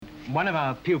One of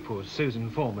our pupils, Susan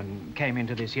Foreman, came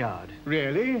into this yard.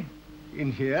 Really?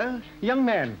 In here? Young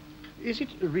man, is it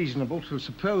reasonable to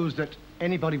suppose that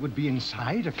anybody would be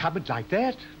inside a cupboard like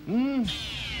that?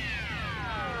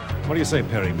 What do you say,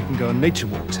 Perry? We can go on nature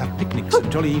walks, have picnics, and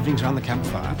jolly evenings around the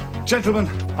campfire. Gentlemen,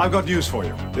 I've got news for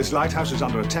you. This lighthouse is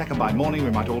under attack, and by morning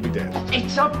we might all be dead.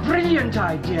 It's a brilliant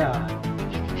idea.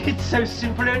 It's so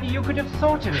simple, only you could have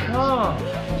thought of it. Oh.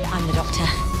 I'm the doctor.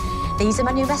 These are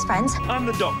my new best friends. I'm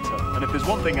the doctor, and if there's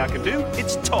one thing I can do,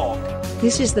 it's talk.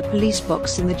 This is the Police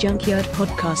Box in the Junkyard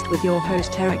podcast with your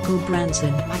host, Eric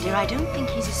Branson. My dear, I don't think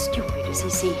he's as stupid as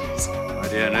he seems. My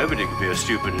dear, nobody could be as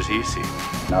stupid as he seems.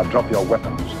 Now drop your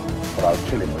weapons, or I'll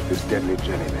kill him with this deadly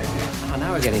jelly baby. Oh,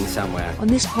 now we're getting somewhere. On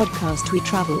this podcast, we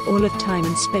travel all of time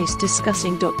and space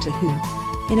discussing Doctor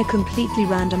Who in a completely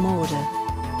random order.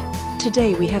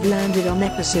 Today we have landed on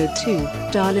episode 2,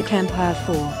 Dalek Empire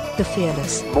 4, The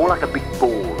Fearless. More like a big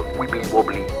ball of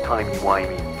wibbly-wobbly,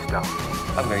 timey-wimey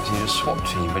stuff. I'm going to need a SWAT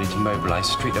team ready to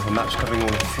mobilise, street level maps covering all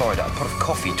of Florida, a pot of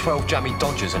coffee, 12 jammy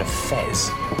Dodgers and a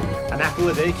fez. An apple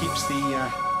a day keeps the...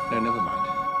 No, never mind.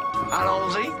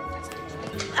 Allons-y.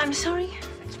 I'm sorry?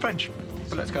 It's French,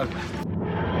 but let's go.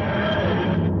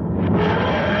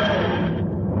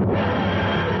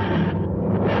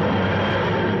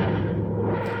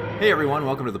 Hey everyone,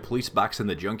 welcome to the Police Box in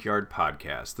the Junkyard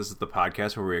podcast. This is the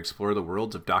podcast where we explore the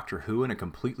worlds of Doctor Who in a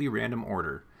completely random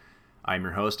order. I'm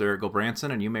your host, Eric Branson,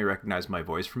 and you may recognize my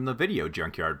voice from the video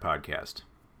Junkyard podcast.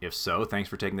 If so, thanks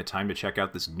for taking the time to check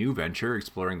out this new venture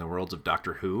exploring the worlds of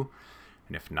Doctor Who.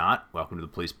 And if not, welcome to the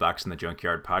Police Box in the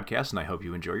Junkyard podcast, and I hope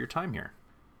you enjoy your time here.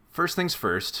 First things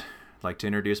first, I'd like to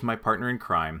introduce my partner in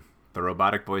crime, the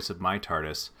robotic voice of my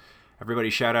TARDIS. Everybody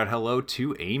shout out hello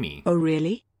to Amy. Oh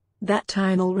really? That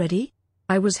time already?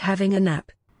 I was having a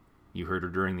nap. You heard her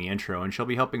during the intro, and she'll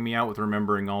be helping me out with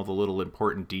remembering all the little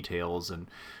important details and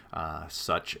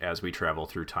such as we travel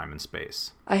through time and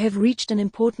space. I have reached an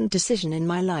important decision in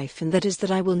my life, and that is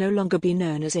that I will no longer be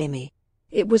known as Amy.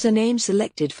 It was a name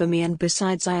selected for me, and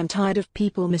besides I am tired of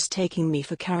people mistaking me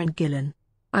for Karen Gillan.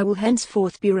 I will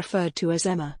henceforth be referred to as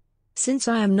Emma. Since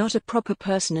I am not a proper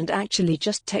person and actually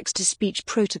just text-to-speech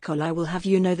protocol, I will have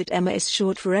you know that Emma is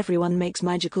short for Everyone Makes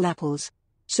Magical Apples.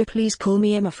 So please call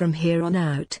me Emma from here on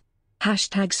out.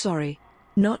 # sorry.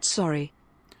 Not sorry.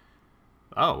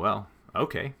 Oh, well,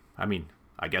 okay. I mean,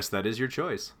 I guess that is your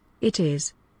choice. It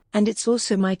is. And it's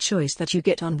also my choice that you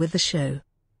get on with the show.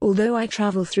 Although I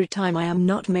travel through time, I am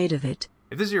not made of it.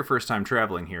 If this is your first time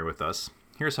traveling here with us,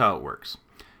 here's how it works.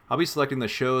 I'll be selecting the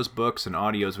shows, books, and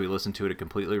audios we listen to in a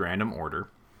completely random order.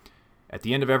 At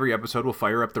the end of every episode, we'll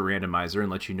fire up the randomizer and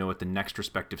let you know what the next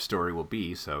respective story will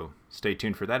be, so stay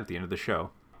tuned for that at the end of the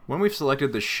show. When we've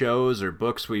selected the shows or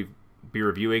books we'll be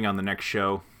reviewing on the next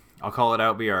show, I'll call it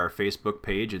out via our Facebook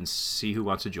page and see who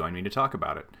wants to join me to talk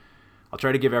about it. I'll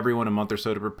try to give everyone a month or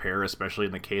so to prepare, especially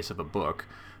in the case of a book.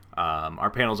 Our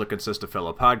panels will consist of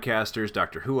fellow podcasters,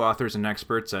 Doctor Who authors and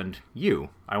experts, and you.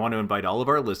 I want to invite all of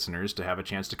our listeners to have a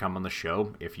chance to come on the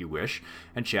show, if you wish,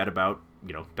 and chat about,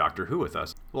 Doctor Who with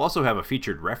us. We'll also have a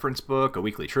featured reference book, a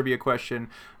weekly trivia question,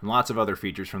 and lots of other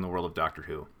features from the world of Doctor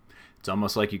Who. It's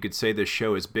almost like you could say this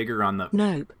show is bigger on the...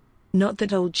 Nope. Not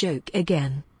that old joke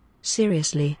again.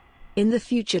 Seriously. In the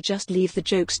future, just leave the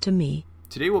jokes to me.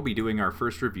 Today we'll be doing our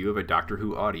first review of a Doctor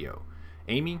Who audio.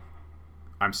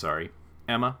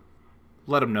 Emma,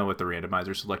 let them know what the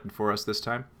randomizer selected for us this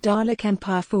time. Dalek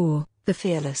Empire 4, The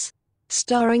Fearless.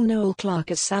 Starring Noel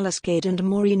Clarke as Salas Gade and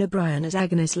Maureen O'Brien as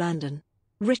Agnes Landon.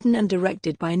 Written and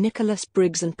directed by Nicholas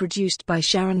Briggs and produced by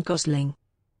Sharon Gosling.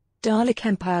 Dalek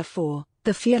Empire 4,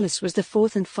 The Fearless was the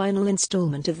fourth and final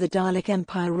installment of the Dalek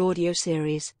Empire audio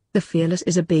series. The Fearless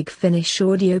is a Big Finish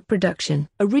audio production,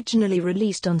 originally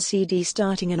released on CD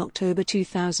starting in October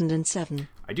 2007.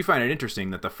 I do find it interesting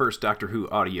that the first Doctor Who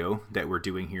audio that we're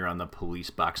doing here on the Police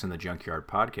Box in the Junkyard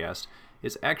podcast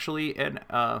is actually an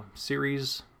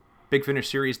Big Finish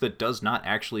series that does not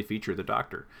actually feature the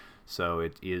Doctor. So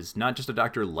it is not just a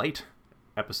Doctor Light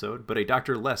episode, but a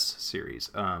Doctor Less series.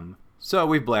 So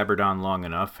we've blabbered on long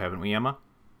enough, haven't we, Emma?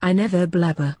 I never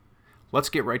blabber. Let's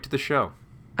get right to the show.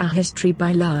 A History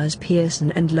by Lars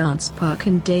Pearson and Lance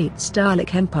Parkin dates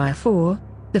Dalek Empire 4,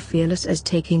 The Fearless as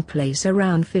taking place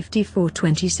around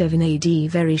 5427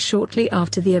 AD, very shortly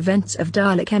after the events of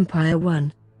Dalek Empire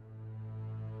 1.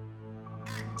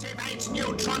 Activate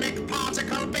neutronic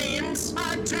particle beams.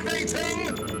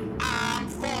 Activating. Arm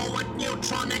forward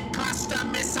neutronic cluster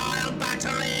missile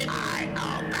battery. I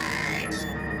obey.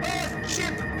 Earth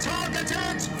ship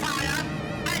targeted. Fire.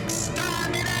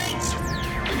 Exterminate.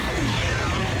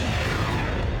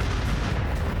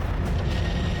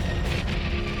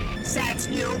 Set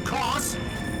new course.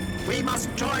 We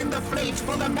must join the fleet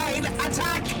for the main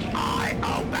attack. I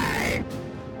obey.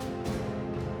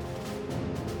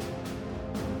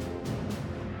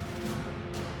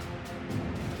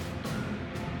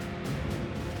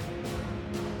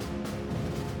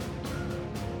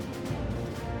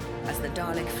 As the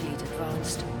Dalek fleet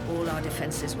advanced, all our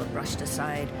defenses were brushed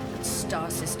aside, and star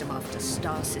system after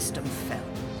star system fell.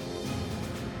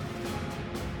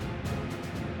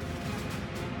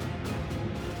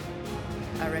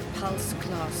 A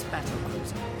Repulse-class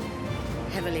battlecruiser.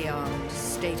 Heavily armed,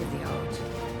 state-of-the-art,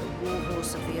 the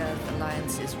Warhorse of the Earth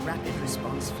Alliance's rapid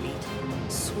response fleet,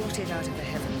 swatted out of the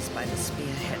heavens by the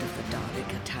spearhead of the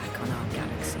Dalek attack on our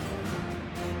galaxy.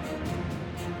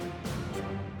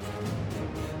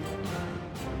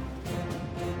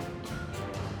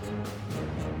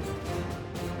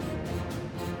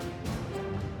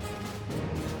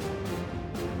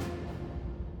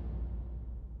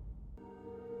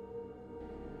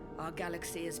 Our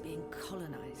galaxy is being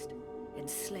colonized,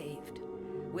 enslaved.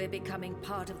 We're becoming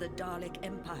part of the Dalek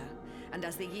Empire, and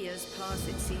as the years pass,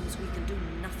 it seems we can do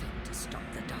nothing to stop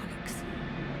the Daleks.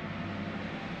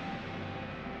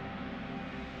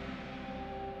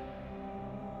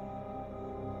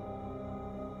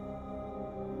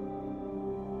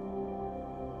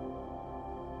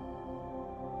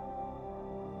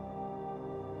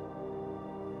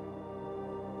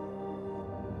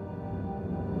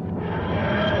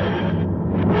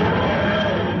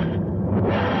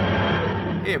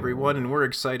 Hey everyone, and we're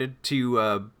excited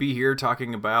to be here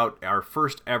talking about our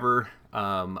first ever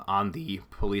on the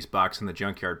Police Box and the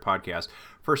Junkyard podcast,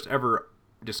 first ever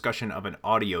discussion of an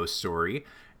audio story.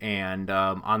 And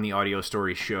on the audio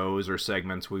story shows or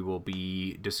segments, we will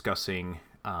be discussing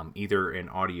either an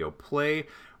audio play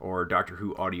or Doctor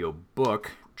Who audio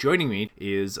book. Joining me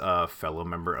is a fellow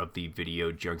member of the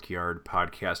Video Junkyard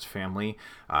podcast family.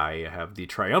 I have the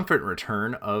triumphant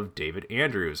return of David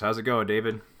Andrews. How's it going,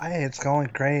 David? Hey, it's going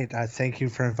great. Thank you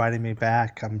for inviting me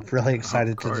back. I'm really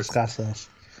excited to discuss this.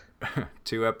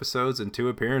 2 episodes and 2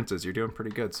 appearances. You're doing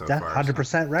pretty good so far.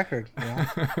 100% record.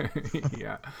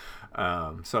 Yeah.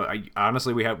 So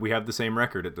honestly, we have the same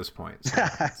record at this point. So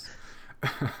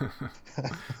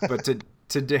but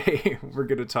today we're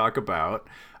going to talk about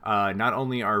not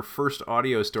only our first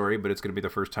audio story, but it's going to be the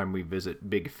first time we visit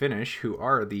Big Finish, who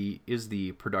is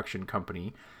the production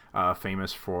company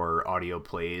famous for audio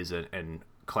plays and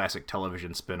classic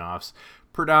television spin-offs.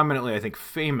 Predominantly, I think,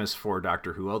 famous for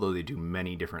Doctor Who, although they do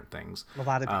many different things. A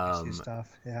lot of BBC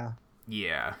stuff, yeah.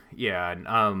 Yeah.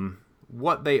 And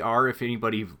what they are, if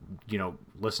anybody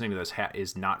listening to this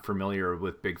is not familiar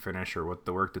with Big Finish or what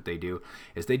the work that they do,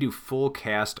 is they do full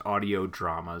cast audio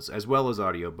dramas as well as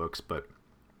audiobooks, but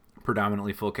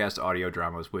predominantly full cast audio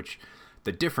dramas, which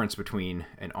the difference between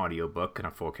an audiobook and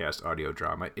a full cast audio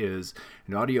drama is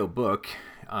an audiobook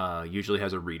usually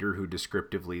has a reader who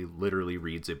descriptively literally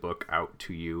reads a book out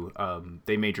to you.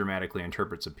 They may dramatically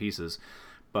interpret some pieces,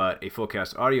 but a full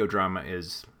cast audio drama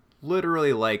is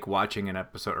literally like watching an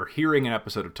episode or hearing an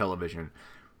episode of television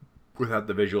without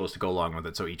the visuals to go along with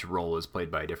it. So each role is played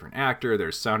by a different actor.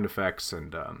 There's sound effects,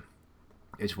 and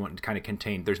it's one kind of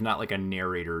contained. There's not like a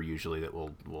narrator usually that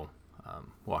will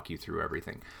walk you through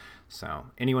everything. So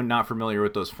anyone not familiar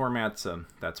with those formats,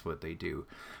 that's what they do.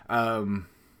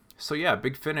 So yeah,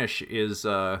 Big Finish is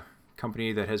a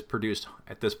company that has produced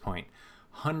at this point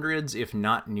hundreds, if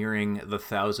not nearing the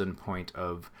 1,000 point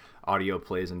of audio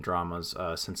plays and dramas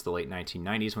since the late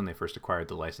 1990s when they first acquired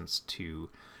the license to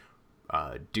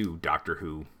do Doctor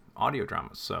Who audio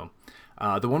dramas. So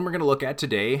the one we're going to look at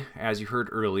today, as you heard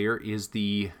earlier, is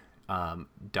the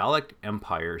Dalek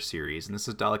Empire series, and this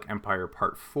is Dalek Empire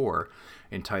Part 4,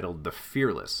 entitled The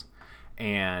Fearless.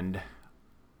 And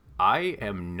I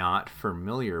am not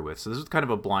familiar with, so this is kind of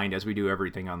a blind, as we do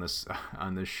everything on this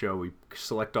show. We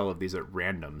select all of these at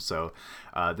random. So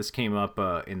this came up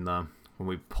when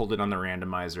we pulled it on the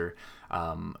randomizer,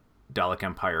 Dalek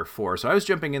Empire 4. So I was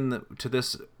jumping to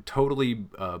this totally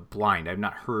blind. I've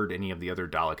not heard any of the other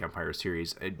Dalek Empire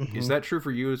series. Mm-hmm. Is that true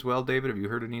for you as well, David? Have you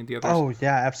heard any of the others? Oh,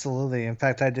 yeah, absolutely. In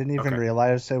fact, I didn't even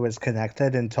realize it was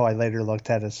connected until I later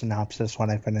looked at a synopsis when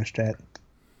I finished it.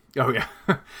 Oh, yeah.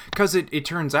 Because it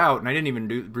turns out, and I didn't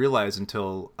even realize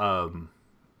until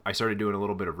I started doing a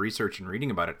little bit of research and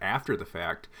reading about it after the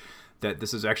fact, that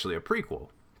this is actually a prequel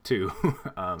to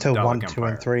Dalek 1, Empire. 2,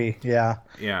 and 3, yeah.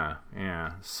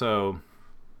 Yeah. So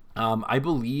I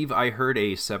believe I heard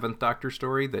a 7th Doctor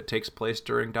story that takes place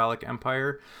during Dalek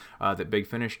Empire that Big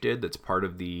Finish did. That's part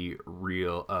of the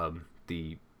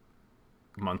the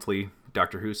monthly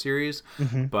Doctor Who series,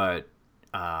 but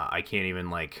I can't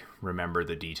even remember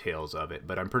the details of it.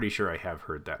 But I'm pretty sure I have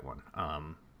heard that one.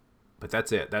 But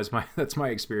that's it. That's my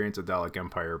experience with Dalek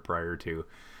Empire prior to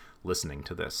listening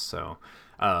to this. So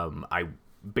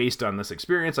based on this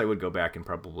experience, I would go back and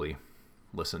probably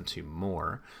listen to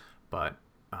more. But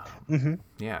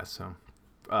yeah, so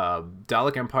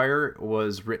Dalek Empire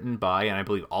was written by, and I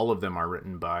believe all of them are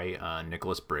written by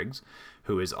Nicholas Briggs,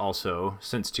 who is also,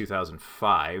 since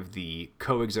 2005, the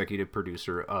co-executive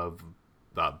producer of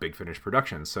Big Finish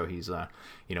Productions. So he's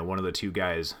one of the two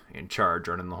guys in charge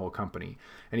running the whole company,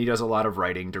 and he does a lot of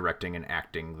writing, directing, and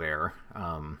acting there.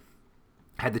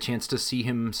 Had the chance to see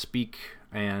him speak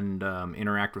and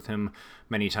interact with him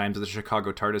many times at the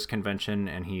Chicago TARDIS convention,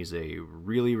 and he's a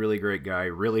really, really great guy,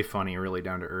 really funny, really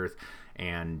down to earth,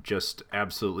 and just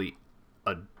absolutely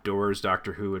adores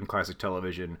Doctor Who and classic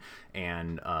television,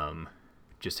 and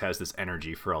just has this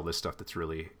energy for all this stuff that's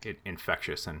really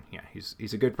infectious. And yeah,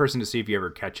 he's a good person to see if you ever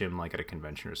catch him like at a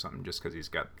convention or something, just because he's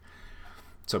got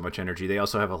so much energy. They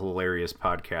also have a hilarious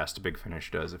podcast Big Finish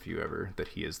does, if you ever, that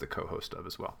he is the co-host of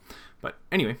as well. But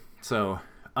anyway, so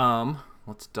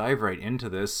let's dive right into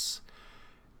this.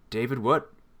 David,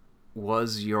 what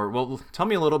was tell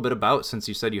me a little bit about, since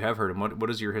you said you have heard him, what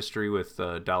is your history with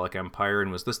Dalek Empire,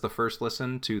 and was this the first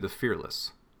listen to The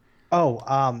Fearless?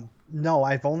 No,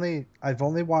 I've only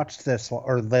watched this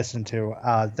or listened to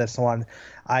this one.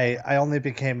 I only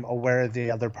became aware of the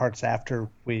other parts after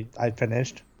I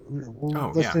finished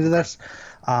listening to this.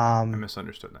 I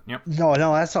misunderstood that. Yep. No,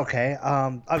 that's okay.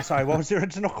 I'm sorry. What was the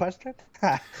original question?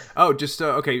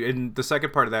 Okay. And the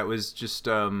second part of that was just,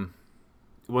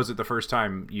 was it the first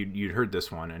time you'd heard this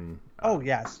one? And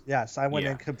yes. I went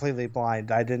in completely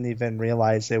blind. I didn't even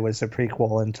realize it was a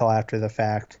prequel until after the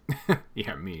fact.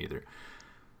 Yeah, me either.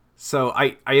 So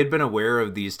I had been aware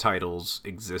of these titles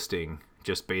existing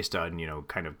just based on,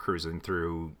 kind of cruising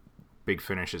through Big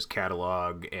Finish's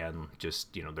catalog and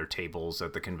just, their tables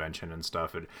at the convention and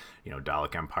stuff. And,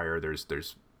 Dalek Empire,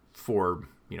 there's 4,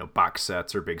 box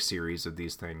sets or big series of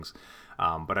these things.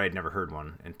 But I had never heard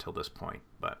one until this point.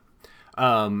 But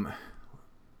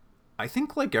I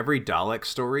think like every Dalek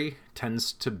story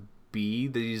tends to be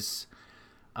these...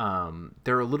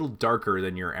 they're a little darker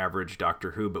than your average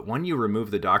Doctor Who, but when you remove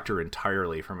the Doctor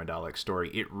entirely from a Dalek story,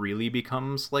 it really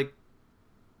becomes like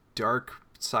dark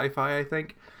sci-fi, I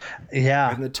think.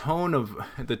 Yeah. And the tone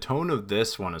of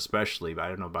this one especially, but I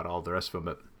don't know about all the rest of them,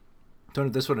 but the tone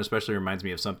of this one especially reminds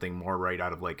me of something more right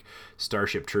out of like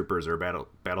Starship Troopers or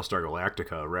Battlestar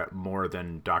Galactica, more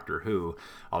than Doctor Who,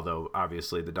 although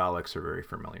obviously the Daleks are very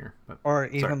familiar. But, or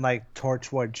even like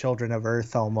Torchwood Children of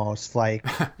Earth, almost like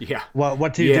yeah.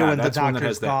 What do you do when the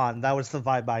Doctor's gone? That was the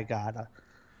vibe I got.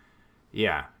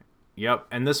 Yeah. Yep.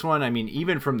 And this one, I mean,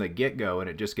 even from the get-go, and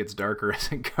it just gets darker as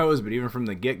it goes, but even from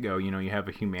the get-go, you have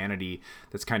a humanity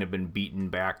that's kind of been beaten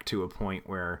back to a point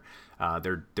where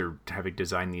they're having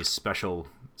designed these special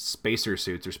spacer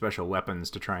suits or special weapons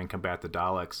to try and combat the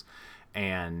Daleks.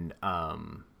 And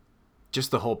just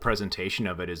the whole presentation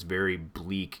of it is very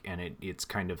bleak, and it's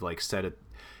kind of like set at,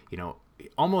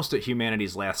 almost at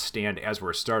humanity's last stand as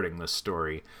we're starting this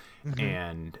story. Mm-hmm.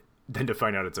 And then to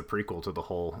find out it's a prequel to the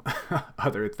whole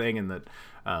other thing, and that,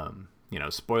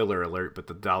 spoiler alert, but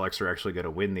the Daleks are actually going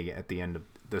to win at the end of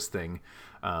this thing,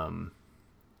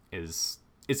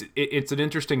 it's an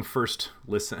interesting first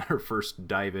listen or first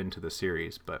dive into the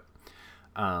series. But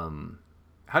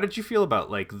how did you feel about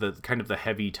like the kind of the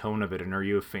heavy tone of it, and are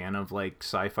you a fan of like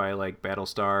sci-fi like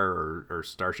Battlestar or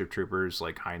Starship Troopers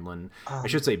like Heinlein? I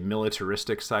should say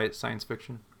militaristic science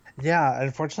fiction. Yeah,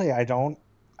 unfortunately, I don't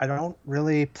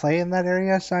really play in that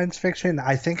area of science fiction.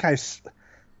 I think I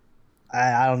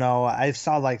don't know. I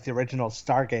saw like the original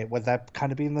Stargate. Would that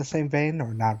kind of be in the same vein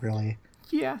or not really?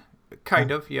 Yeah,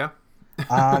 kind of. Yeah.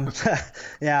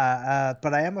 Yeah,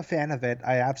 but I am a fan of it.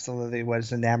 I absolutely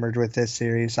was enamored with this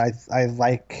series. I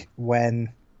like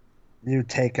when you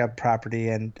take a property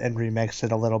and remix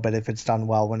it a little bit if it's done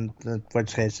well, in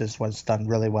which case this was done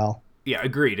really well. Yeah,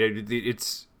 agreed.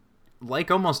 It's like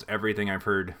almost everything I've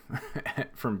heard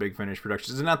from Big Finish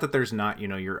Productions. It's not that there's not,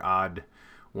 your odd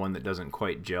one that doesn't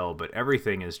quite gel, but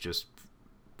everything is just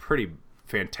pretty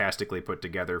fantastically put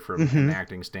together from an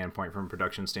acting standpoint, from a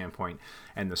production standpoint,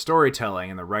 and the storytelling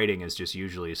and the writing is just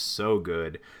usually so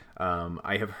good.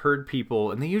 I have heard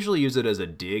people, and they usually use it as a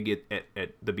dig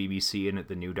at the BBC and at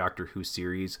the new Doctor Who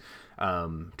series,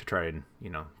 to try and,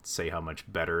 say how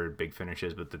much better Big Finish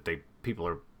is, but that people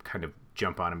are kind of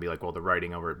jump on and be like, well, the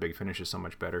writing over at Big Finish is so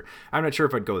much better. I'm not sure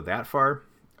if I'd go that far,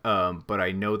 but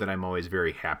I know that I'm always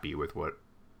very happy with what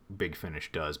Big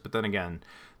Finish does. But then again,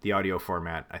 the audio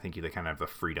format, I think they kind of have the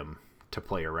freedom to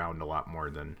play around a lot more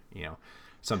than,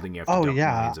 something you have to dump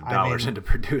millions of dollars into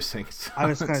producing. So I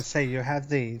was going to say, you have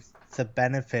the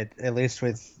benefit, at least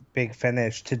with big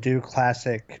finish to do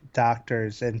classic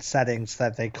doctors in settings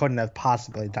that they couldn't have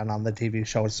possibly done on the TV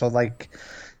show. So like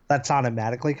that's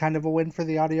automatically kind of a win for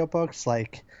the audiobooks.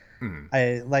 Like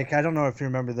I don't know if you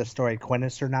remember the story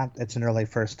Quintus or not. It's an early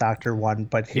First Doctor one,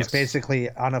 but he's basically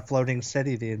on a floating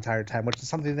city the entire time, which is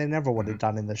something they never would have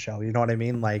done in the show. You know what I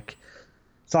mean? Like,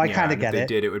 so I kind of get it. If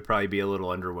they did, it would probably be a little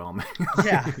underwhelming.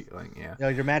 Yeah. Like, yeah. You know,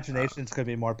 your imagination's going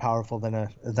to be more powerful than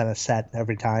a set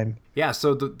every time. Yeah,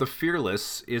 so the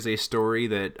Fearless is a story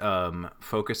that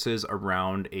focuses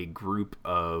around a group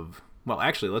of... Well,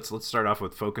 actually, let's start off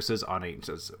with focuses on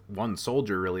one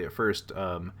soldier, really, at first,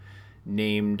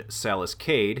 named Salas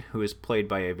Cade, who is played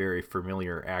by a very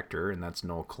familiar actor, and that's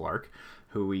Noel Clarke,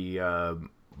 who we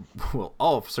will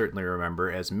all certainly remember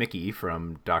as Mickey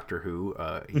from Doctor Who.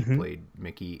 He played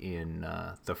Mickey in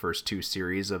the first 2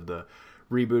 series of the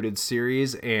rebooted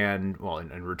series, and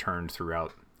returned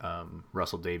throughout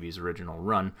Russell Davies' original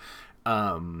run,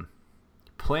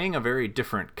 playing a very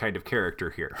different kind of character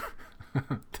here.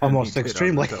 Almost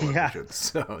extremely, yeah.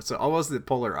 So almost the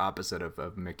polar opposite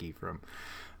of Mickey from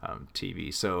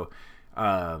TV. So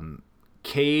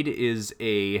Cade is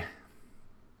a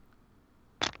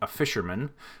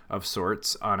fisherman of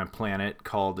sorts on a planet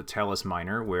called Talos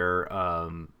Minor, where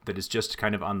that is just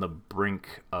kind of on the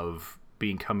brink of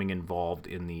becoming involved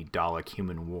in the Dalek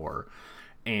human war.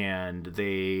 And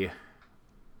they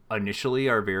initially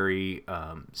are very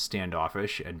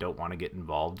standoffish and don't want to get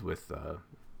involved with the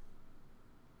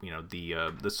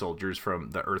soldiers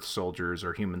from the Earth soldiers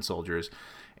or human soldiers,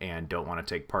 and don't want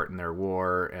to take part in their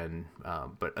war, and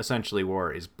but essentially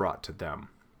war is brought to them.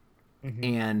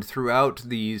 And throughout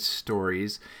these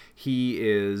stories, he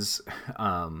is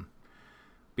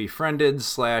befriended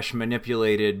 /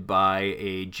 manipulated by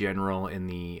a general in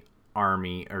the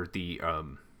army, or the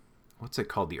what's it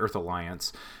called, the Earth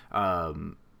Alliance,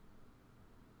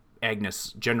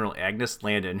 General Agnes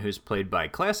Landon, who's played by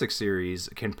classic series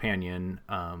companion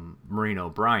Maureen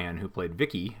O'Brien, who played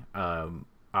Vicky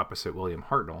opposite William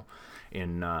Hartnell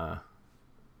in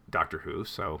Doctor Who,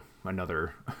 so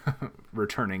another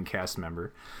returning cast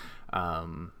member.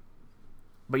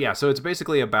 But yeah, so it's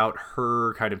basically about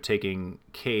her kind of taking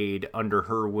Cade under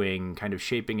her wing, kind of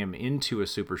shaping him into a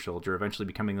super soldier, eventually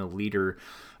becoming the leader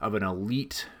of an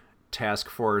elite task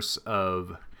force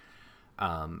of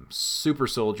super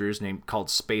soldiers called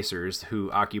Spacers,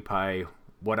 who occupy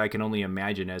what I can only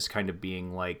imagine as kind of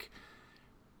being like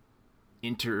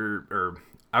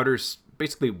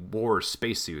basically war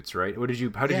spacesuits, right? How did you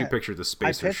picture the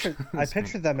Spacers? I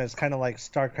pictured them as kind of like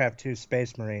StarCraft 2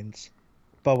 Space Marines,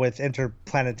 but with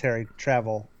interplanetary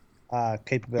travel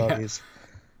capabilities.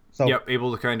 So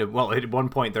able to kind of, at one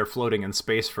point they're floating in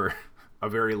space for a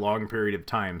very long period of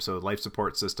time, so life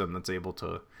support system that's able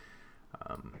to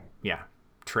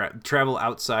travel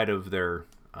outside of their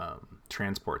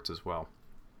transports as well.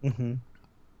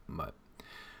 But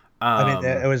I mean,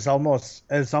 it was almost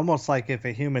like if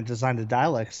a human designed a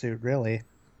Dalek suit, really.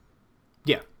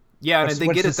 Yeah, and they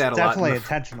get at that a lot. Definitely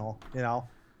intentional, you know.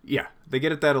 Yeah, they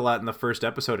get at that a lot in the first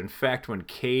episode. In fact, when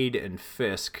Cade and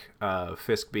Fisk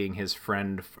being his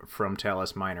friend from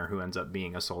Talos Minor, who ends up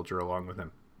being a soldier along with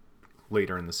him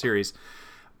later in the series,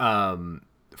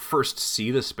 first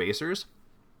see the Spacers.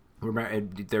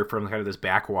 They're from kind of this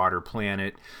backwater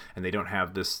planet, and they're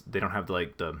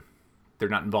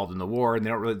not involved in the war, and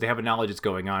they have a knowledge it's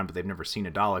going on, but they've never seen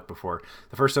a Dalek before.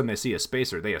 The first time they see a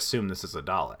Spacer, they assume this is a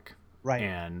Dalek. Right.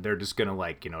 And they're just gonna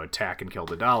attack and kill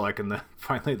the Dalek, and then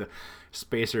finally the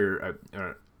Spacer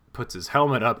puts his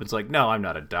helmet up. It's like, no, I'm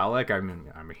not a Dalek.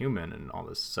 I'm a human, and all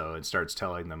this. So it starts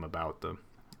telling them about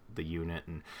the unit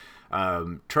and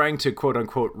trying to quote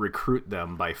unquote recruit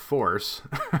them by force,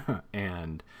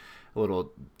 and a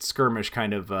little skirmish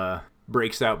kind of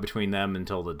breaks out between them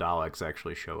until the Daleks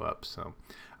actually show up. So,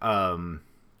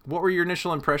 what were your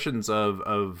initial impressions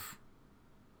of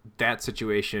that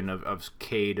situation of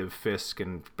Cade, of Fisk,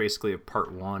 and basically of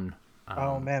part 1?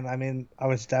 Oh man, I mean, I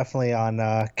was definitely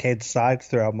on Cade's side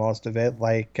throughout most of it.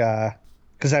 Like,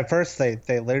 because at first they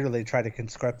literally tried to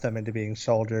conscript them into being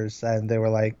soldiers, and they were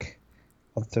like,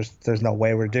 well, "There's no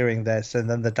way we're doing this." And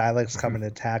then the Daleks come and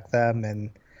attack them, and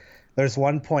there's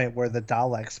one point where the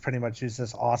Daleks pretty much use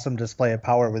this awesome display of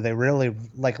power where they really,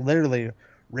 literally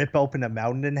rip open a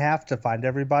mountain in half to find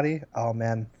everybody. Oh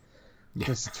man,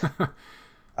 just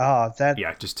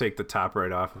just take the top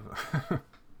right off.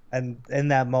 And in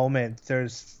that moment,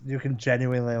 you can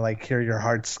genuinely hear your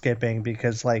heart skipping,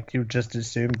 because you just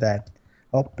assumed that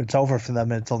it's over for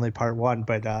them and it's only part 1,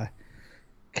 but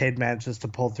Cade manages to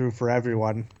pull through for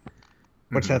everyone.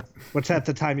 Which at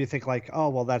the time you think oh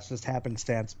well, that's just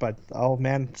happenstance, but oh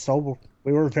man, so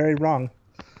we were very wrong.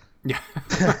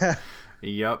 Yeah.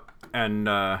 Yep.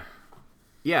 And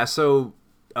yeah, so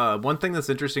one thing that's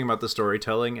interesting about the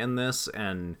storytelling in this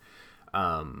and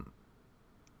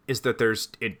is that there's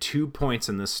at 2 points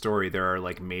in this story there are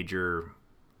like major,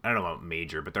 I don't know about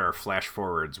major, but there are flash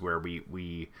forwards where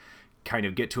we kind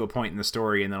of get to a point in the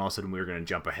story and then all of a sudden we're going to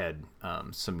jump ahead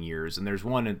some years. And there's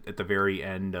one at the very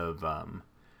end of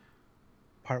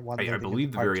part 1. I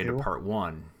believe the very end of part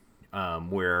 1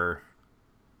 where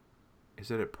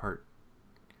is it at part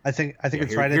I think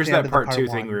it's right at here's the end that of part the 2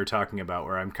 part thing 1. we were talking about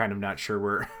where I'm kind of not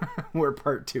sure where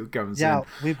part 2 comes in. Yeah,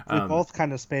 we both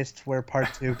kind of spaced where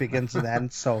part 2 begins and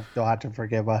ends, so you'll have to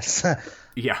forgive us.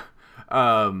 Yeah.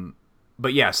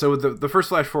 But yeah, so the first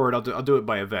flash forward, I'll do it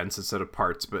by events instead of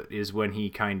parts, but is when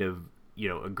he kind of,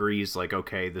 agrees like,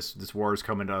 okay, this war is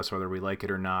coming to us whether we like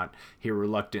it or not. He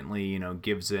reluctantly,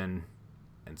 gives in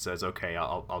and says, okay,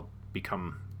 I'll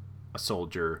become a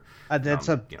soldier.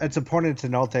 It's important to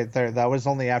note that was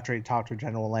only after he talked to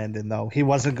General Landon, though. He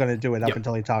wasn't going to do it up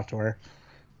until he talked to her.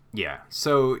 Yeah,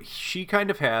 so she kind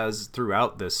of has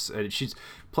throughout this, she's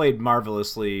played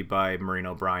marvelously by Maureen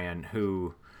O'Brien,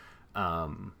 who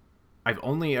I've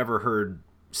only ever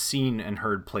seen and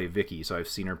heard play Vicky. So I've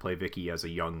seen her play Vicky as a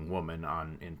young woman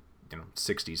in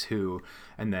 60s Who,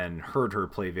 and then heard her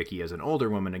play Vicky as an older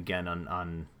woman again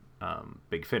on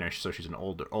Big Finish. So she's an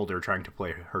older trying to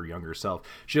play her younger self.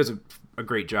 She does a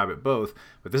great job at both,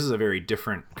 but this is a very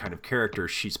different kind of character.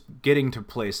 She's getting to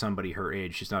play somebody her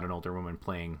age. She's not an older woman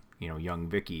playing young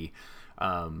Vicky,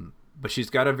 but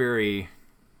she's got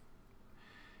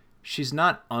she's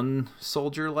not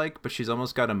unsoldier like, but she's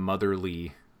almost got a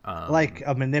motherly like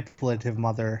a manipulative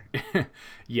mother.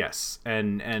 Yes,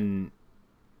 and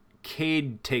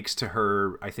Cade takes to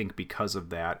her, I think, because of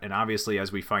that, and obviously,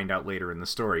 as we find out later in the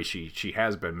story, she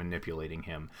has been manipulating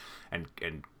him and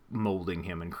molding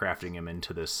him and crafting him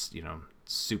into this,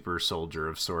 super soldier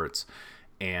of sorts,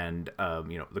 and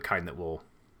the kind that will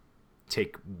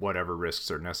take whatever risks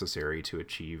are necessary to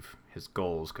achieve his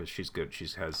goals, because she's good. She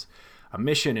has a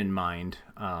mission in mind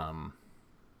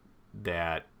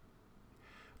that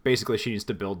basically she needs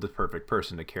to build the perfect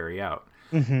person to carry out.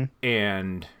 Mm-hmm.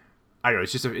 And I don't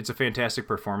know, it's a fantastic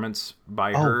performance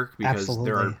by her, because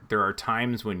absolutely. there are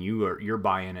times when you're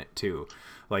buying it too.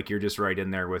 Like you're just right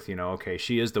in there with, okay,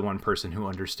 she is the one person who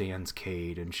understands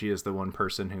Cade, and she is the one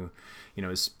person who,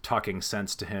 is talking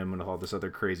sense to him and all this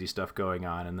other crazy stuff going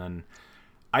on. And then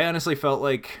I honestly felt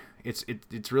like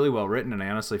it's really well written, and I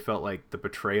honestly felt like the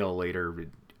betrayal later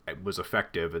was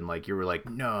effective, and like you were like,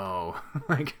 no,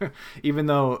 like even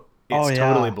though it's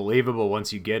totally believable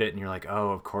once you get it, and you're like,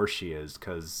 oh, of course she is,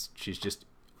 because she's just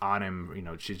on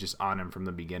him, she's just on him from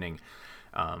the beginning.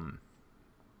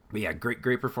 But yeah,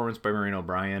 great performance by Maureen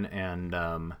O'Brien,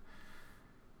 and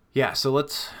yeah, so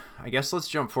let's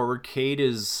jump forward. Cade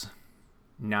is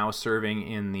now serving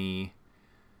in the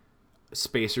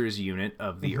Spacers unit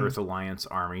of the Earth Alliance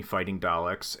Army fighting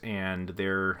Daleks, and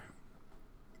there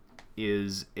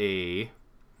is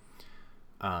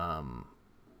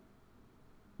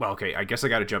well, okay, I guess I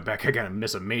got to jump back. I got to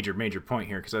miss a major point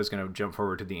here, because I was going to jump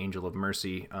forward to the Angel of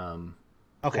Mercy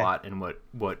plot and what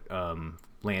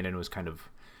Landon was kind of,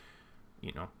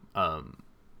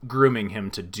 grooming him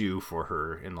to do for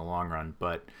her in the long run.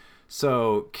 But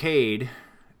so Cade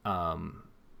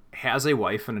has a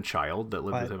wife and a child that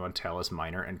live with him on Talos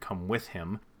Minor and come with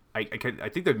him. I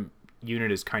think the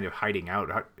unit is kind of hiding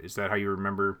out. Is that how you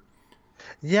remember?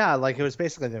 Yeah, like it was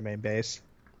basically their main base.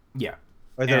 Yeah.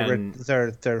 Or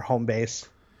their home base.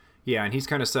 Yeah, and he's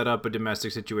kind of set up a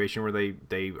domestic situation where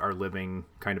they are living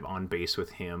kind of on base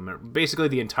with him. Basically,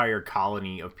 the entire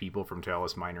colony of people from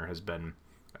Talos Minor has been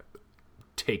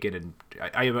taken, and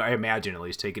I imagine at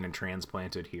least taken and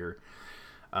transplanted here.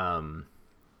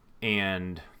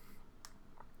 And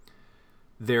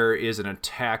there is an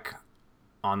attack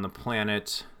on the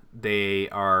planet. They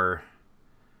are,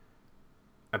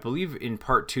 I believe, in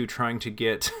part 2 trying to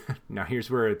get now here's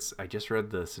where I just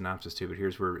read the synopsis too, but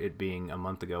here's where it being a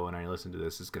month ago when I listened to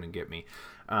this is going to get me.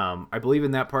 I believe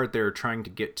in that part they're trying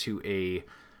to get to a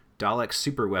Dalek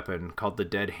super weapon called the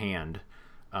Dead Hand,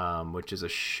 which is a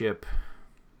ship.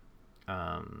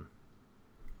 How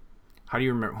do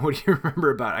you remember? What do you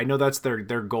remember about it? I know that's their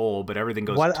goal, but everything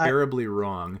goes terribly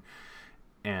wrong.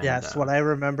 And yes, what I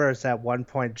remember is at one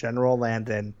point General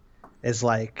Landon is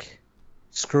like,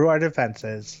 screw our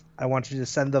defenses. I want you to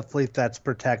send the fleet that's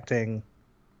protecting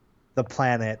the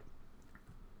planet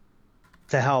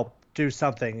to help do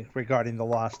something regarding the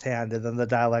lost hand. And then the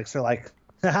Daleks are like,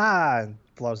 haha, and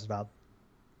blows it up.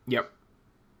 Yep.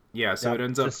 Yeah, so it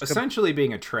ends up essentially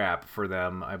being a trap for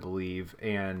them, I believe.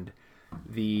 And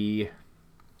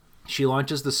she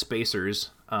launches the Spacers,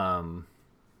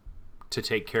 to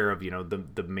take care of,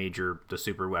 the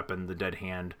super weapon, the dead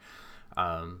hand,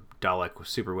 Dalek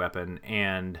super weapon,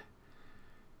 and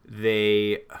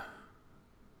they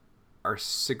are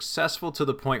successful to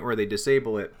the point where they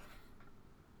disable it,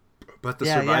 but the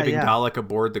surviving Dalek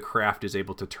aboard the craft is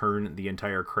able to turn the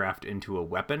entire craft into a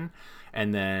weapon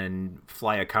and then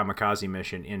fly a kamikaze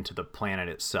mission into the planet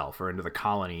itself, or into the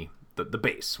colony, the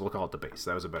base. We'll call it the base.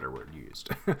 That was a better word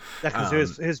used.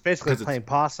 Because he was basically playing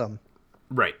possum.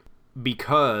 Right.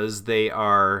 Because the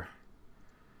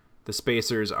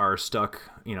spacers are stuck,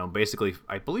 basically,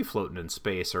 I believe, floating in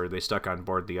space, or they stuck on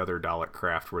board the other Dalek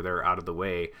craft where they're out of the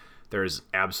way. There's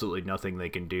absolutely nothing they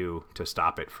can do to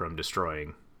stop it from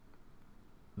destroying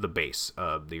the base,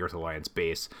 the Earth Alliance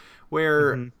base,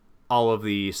 where all of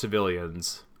the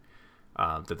civilians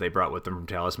that they brought with them from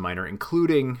Talos Minor,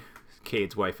 including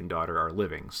Cade's wife and daughter, are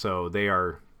living. So they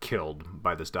are killed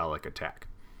by this Dalek attack.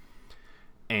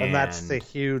 And that's the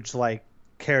huge,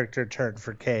 character turn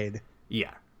for Cade.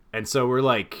 Yeah. And so we're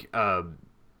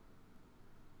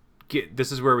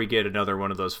this is where we get another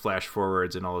one of those flash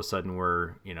forwards, and all of a sudden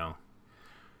we're,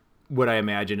 what I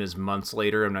imagine is months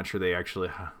later. I'm not sure they actually,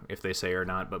 if they say or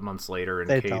not, but months later,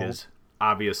 and Cade is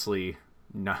obviously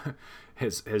not,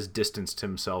 has distanced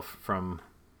himself from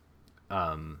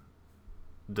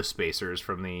the spacers,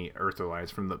 from the Earth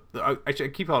Alliance, from I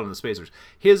keep calling them the spacers.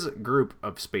 His group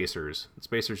of spacers.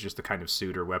 Spacers just the kind of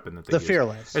suit or weapon that they use. The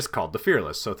Fearless. It's called the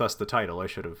Fearless, so thus the title. I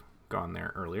should have gone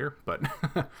there earlier, but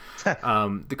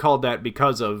they called that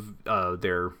because of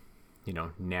their,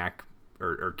 knack,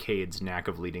 or Cade's knack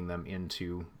of leading them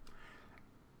into,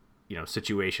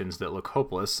 situations that look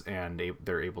hopeless, and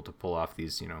they're able to pull off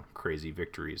these, crazy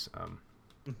victories.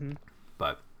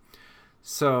 But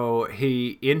so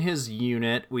in his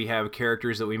unit, we have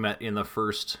characters that we met in the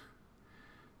first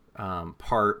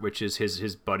part, which is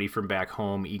his buddy from back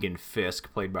home, Egan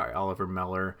Fisk, played by Oliver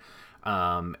Meller,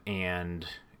 and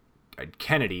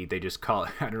Kennedy. They just call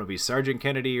it, I don't know if he's Sergeant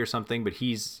Kennedy or something, but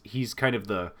he's kind of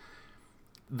the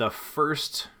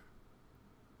first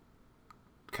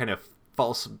kind of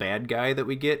false bad guy that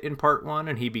we get in part one,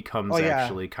 and he becomes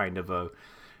actually kind of a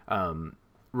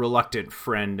reluctant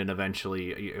friend, and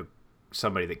eventually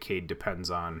somebody that Cade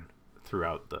depends on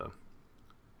throughout the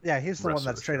he's the one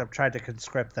that straight up tried to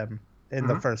conscript them in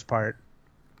the first part.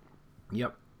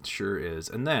 Yep, sure is.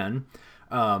 And then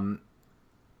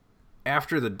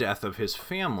after the death of his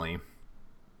family,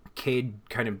 Cade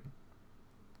kind of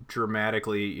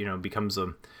dramatically becomes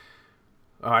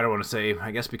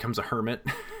becomes a hermit.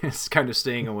 It's kind of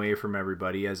staying away from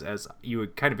everybody, as you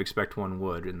would kind of expect one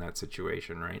would in that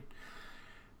situation, right?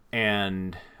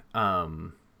 And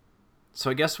so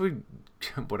I guess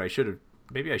I should have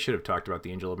talked about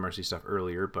the Angel of Mercy stuff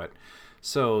earlier, but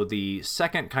so the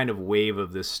second kind of wave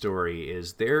of this story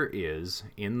is there is,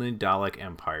 in the Dalek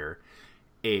Empire,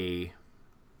 a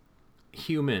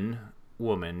human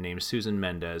woman named Susan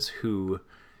Mendez, who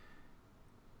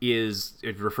is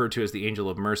referred to as the Angel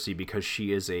of Mercy because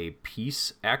she is a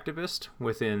peace activist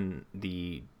working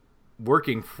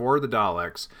for the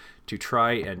Daleks to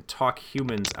try and talk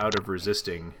human slaves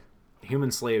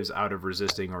out of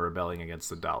resisting or rebelling against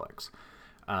the Daleks.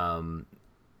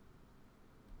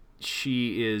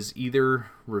 She is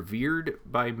either revered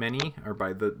by many, or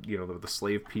by the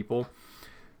slave people,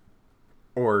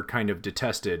 or kind of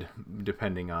detested,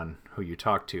 depending on who you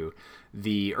talk to.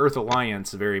 The Earth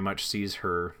Alliance very much sees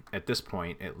her, at this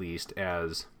point at least,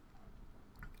 as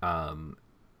an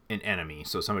enemy.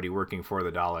 So somebody working for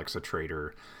the Daleks, a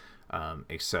traitor,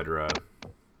 etc.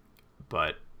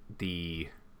 But the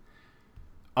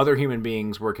other human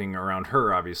beings working around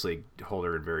her obviously hold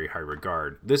her in very high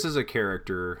regard. This is a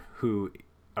character who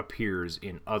appears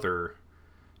in other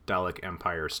Dalek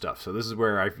Empire stuff. So this is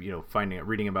where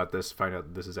reading about this, find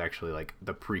out this is actually like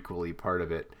the prequel-y part of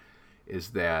it, is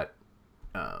that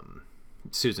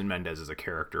Susan Mendez is a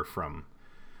character from,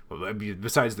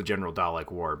 besides the general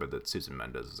Dalek War, but that Susan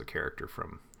Mendez is a character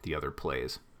from the other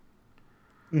plays.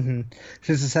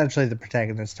 She's essentially the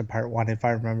protagonist of part one, if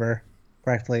I remember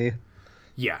correctly.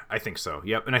 Yeah, I think so.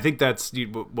 Yep, and I think that's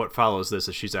what follows this,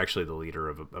 is she's actually the leader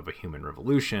of a human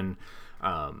revolution.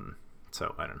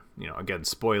 So I don't, again,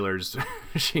 spoilers.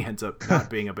 She ends up not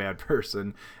being a bad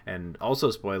person, and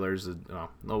also spoilers.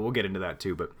 We'll get into that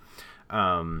too. But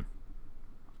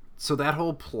so that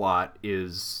whole plot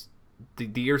is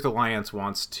the Earth Alliance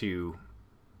wants to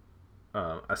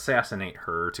assassinate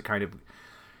her to kind of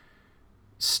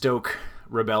stoke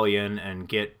rebellion and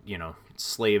get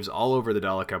slaves all over the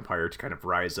Dalek Empire to kind of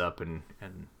rise up and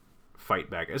fight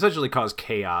back, essentially cause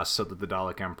chaos, so that the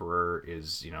Dalek Emperor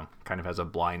is kind of has a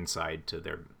blind side to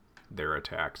their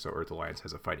attack, so Earth Alliance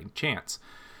has a fighting chance.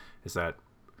 Is that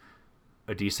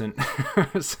a decent?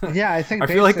 Yeah, I think I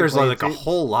feel like there's like a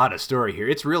whole lot of story here.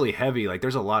 It's really heavy. Like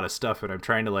there's a lot of stuff, and I'm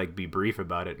trying to like be brief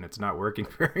about it, and it's not working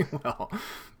very well.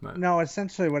 But... No,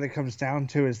 essentially what it comes down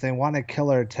to is they want to kill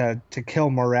her to kill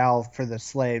morale for the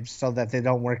slaves, so that they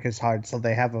don't work as hard, so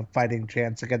they have a fighting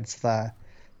chance against the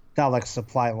Dalek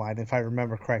supply line, if I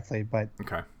remember correctly. But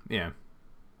okay, yeah.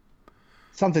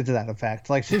 Something to that effect.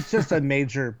 Like, she's just a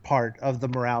major part of the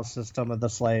morale system of the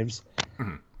slaves.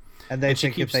 Mm-hmm. And they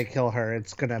think if they kill her,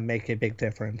 it's going to make a big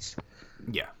difference.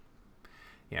 Yeah.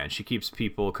 Yeah, and she keeps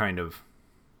people kind of,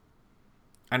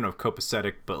 I don't know if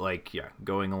copacetic, but like, yeah,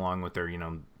 going along with their,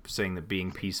 saying that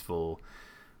being peaceful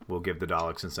will give the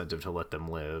Daleks incentive to let them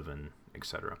live, and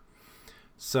etc.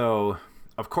 So,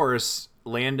 of course,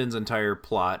 Landon's entire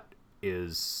plot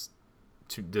is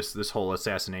to this whole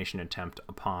assassination attempt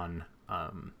upon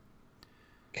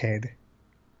Cade.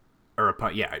 Or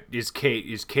upon, yeah,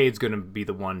 Cade's going to be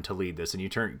the one to lead this, and you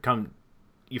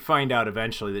find out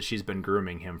eventually that she's been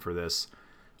grooming him for this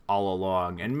all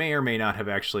along, and may or may not have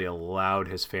actually allowed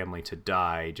his family to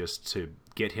die just to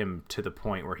get him to the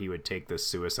point where he would take this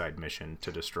suicide mission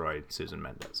to destroy Susan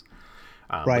Mendez,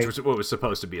 right. Which was what was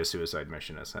supposed to be a suicide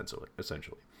mission, essentially.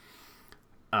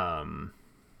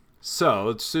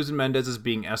 So Susan Mendez is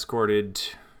being escorted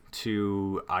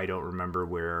to, I don't remember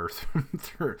where,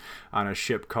 on a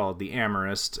ship called the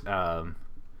Amherst, with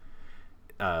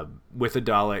a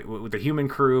Dalek, with a human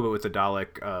crew, but with a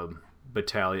Dalek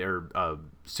battalion or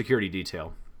security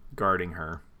detail guarding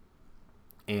her,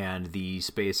 and the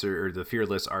Spacer or the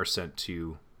Fearless are sent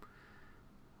to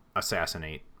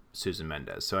assassinate Susan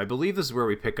Mendez. So I believe this is where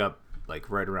we pick up, like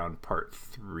right around part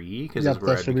 3, because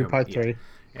that should be part 3.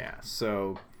 Yeah.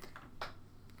 So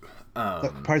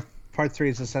part 3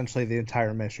 is essentially the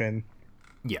entire mission.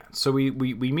 Yeah, so we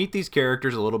meet these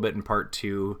characters a little bit in part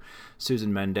 2.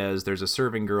 Susan Mendez, there's a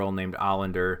serving girl named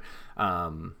Allender,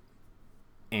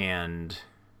 and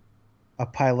a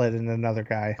pilot and another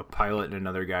guy.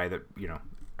 That,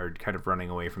 are kind of running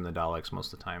away from the Daleks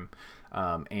most of the time.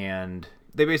 And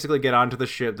they basically get onto the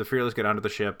ship, the Fearless get onto the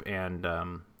ship and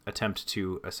attempt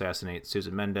to assassinate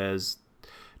Susan Mendez.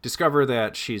 Discover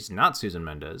that she's not Susan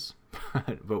Mendez.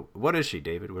 But what is she,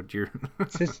 David?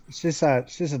 She's a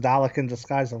Dalek in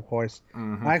disguise, of course.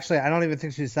 Mm-hmm. Actually, I don't even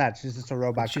think she's that. She's just a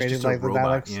robot created like the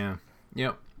robot. Daleks. Yeah.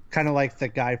 Yep. Kind of like the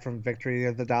guy from Victory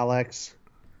of the Daleks.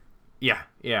 Yeah.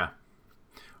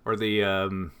 Or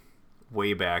the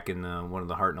way back in one of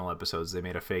the Hartnell episodes, they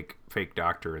made a fake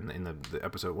doctor in the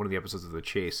episode, one of the episodes of The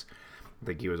Chase. I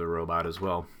think he was a robot as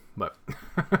well. But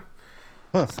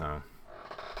so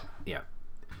yeah.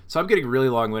 So I'm getting really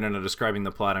long-winded on describing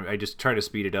the plot. I just try to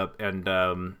speed it up.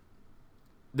 And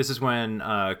this is when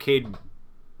Cade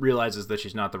realizes that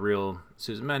she's not the real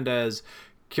Susan Mendez,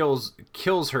 kills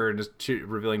her,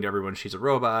 revealing to everyone she's a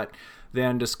robot,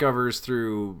 then discovers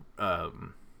through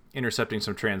intercepting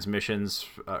some transmissions,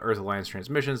 Earth Alliance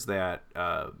transmissions, that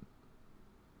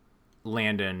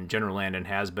General Landon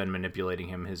has been manipulating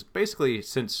him. Basically,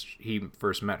 since he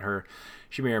first met her,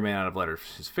 she may or may not have let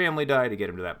his family die to get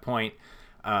him to that point.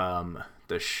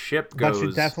 The ship goes... But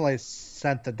she definitely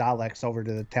sent the Daleks over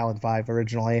to the Talon 5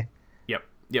 originally. Yep.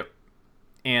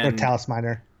 And or Talos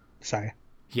Minor. Sorry.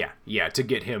 Yeah, to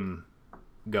get him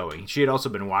going. She had also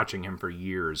been watching him for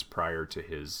years prior to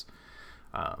his...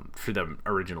 for them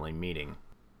originally meeting.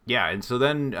 Yeah, and so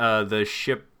then the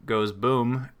ship goes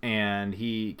boom, and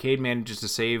Cade manages to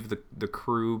save the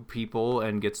crew people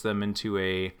and gets them into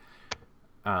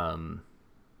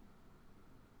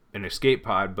an escape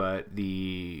pod, but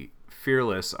the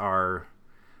Fearless are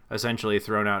essentially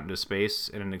thrown out into space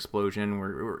in an explosion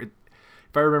where if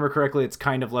I remember correctly, it's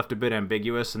kind of left a bit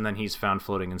ambiguous, and then he's found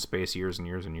floating in space years and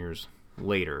years and years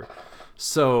later.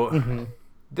 So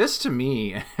this to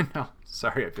me, no,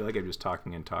 sorry, I feel like I'm just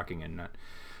talking and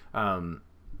not.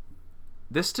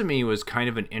 This to me was kind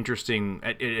of an interesting,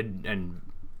 and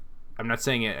I'm not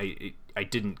saying I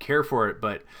didn't care for it,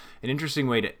 but an interesting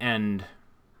way to end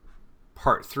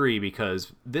part 3,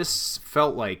 because this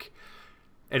felt like,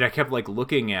 and I kept like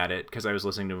looking at it because I was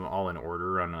listening to them all in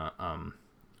order on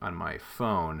my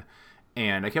phone,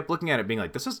 and I kept looking at it being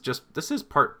like, this is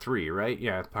part 3, right?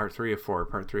 Yeah, part 3 of 4,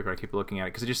 part 3. But I kept looking at it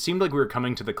because it just seemed like we were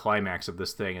coming to the climax of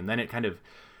this thing, and then it kind of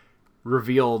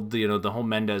revealed the whole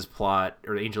Mendez plot,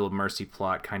 or the Angel of Mercy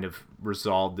plot, kind of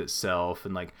resolved itself,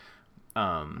 and like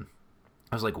I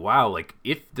was like, wow, like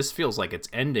if this feels like it's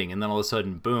ending, and then all of a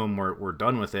sudden, boom, we're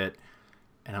done with it.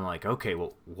 And I'm like, okay,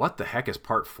 well, what the heck is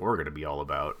part 4 going to be all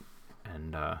about?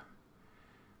 And,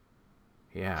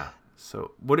 yeah.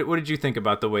 So what did you think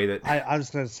about the way that... I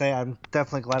was going to say, I'm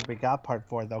definitely glad we got part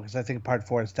 4, though, because I think part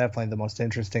 4 is definitely the most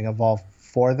interesting of all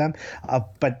 4 of them.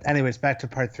 But anyways, back to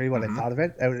part 3, what I thought of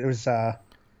it. It was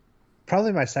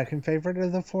probably my second favorite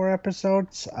of the 4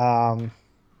 episodes. I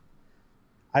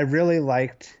really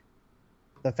liked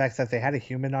the fact that they had a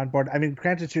human on board. I mean,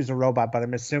 granted, she's a robot, but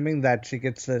I'm assuming that she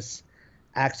gets this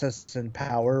access and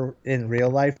power in real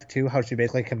life, too, how she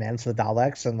basically commands the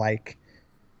Daleks, and, like,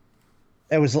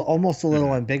 it was almost a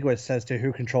little ambiguous as to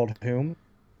who controlled whom.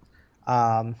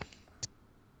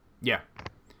 Yeah,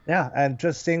 and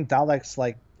just seeing Daleks,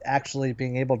 like, actually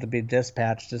being able to be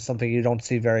dispatched is something you don't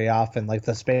see very often. Like,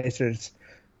 the spacers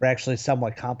were actually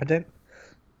somewhat competent.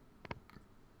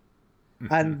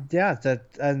 And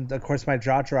and of course my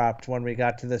jaw dropped when we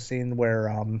got to the scene where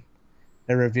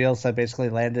it reveals that basically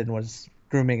Landon was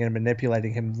grooming and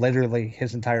manipulating him literally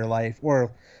his entire life,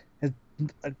 or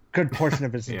a good portion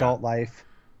of his adult life.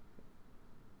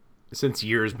 Since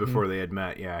years before they had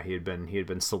met, he had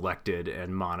been selected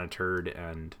and monitored,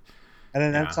 and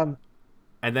then that's and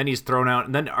then he's thrown out.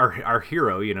 And then our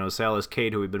hero, Salas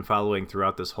Cade, who we've been following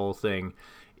throughout this whole thing,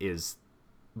 is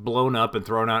blown up and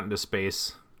thrown out into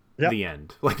space. Yep. The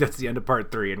end. Like, that's the end of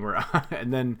part 3, and we're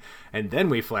and then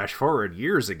we flash forward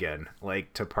years again,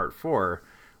 like to part 4,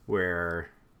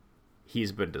 where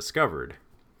he's been discovered.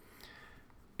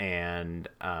 And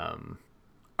I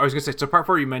was gonna say, so part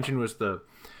 4 you mentioned was the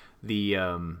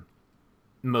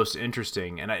most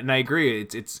interesting, and I agree.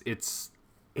 It's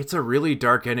a really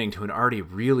dark ending to an already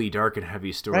really dark and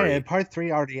heavy story. Right, and part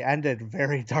 3 already ended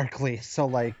very darkly. So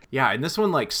like, and this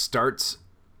one like starts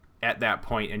at that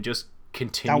point and just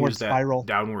continues that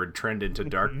downward trend into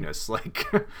darkness, like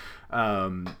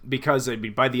because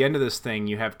by the end of this thing,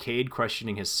 you have Cade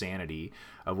questioning his sanity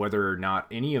of whether or not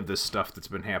any of this stuff that's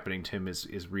been happening to him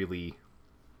is really,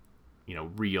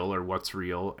 real, or what's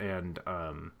real, and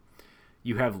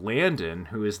you have Landon,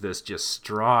 who is this just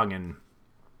strong and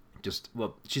just,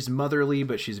 well, she's motherly,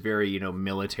 but she's very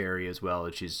military as well,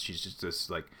 and she's just this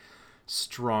like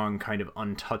strong kind of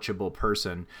untouchable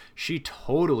person. She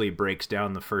totally breaks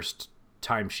down the first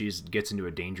time she gets into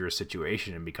a dangerous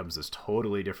situation and becomes this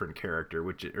totally different character,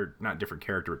 or not different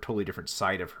character, but totally different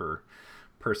side of her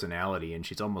personality, and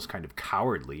she's almost kind of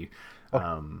cowardly.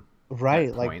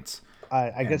 Right, like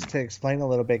I guess to explain a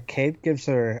little bit, Cade gives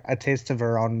her a taste of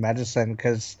her own medicine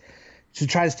because she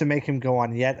tries to make him go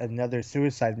on yet another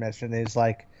suicide mission. He's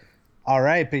like, all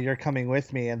right, but you're coming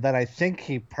with me. And then I think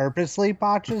he purposely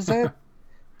botches it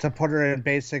to put her in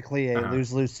basically a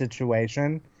lose-lose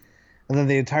situation. And then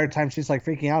the entire time she's like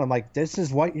freaking out. I'm like, this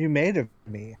is what you made of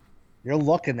me. You're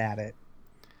looking at it.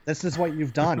 This is what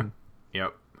you've done.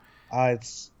 Yep.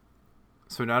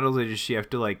 So not only does she have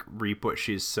to like reap what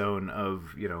she's sown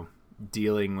of,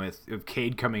 dealing with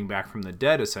Cade coming back from the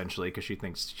dead, essentially, because she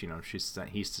thinks,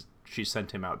 she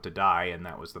sent him out to die, and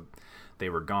that was they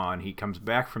were gone. He comes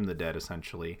back from the dead,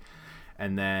 essentially.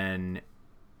 And then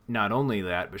not only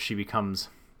that, but she becomes,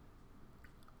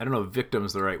 I don't know if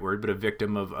victim's the right word, but a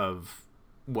victim of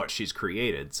what she's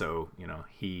created. So,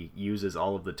 he uses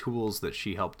all of the tools that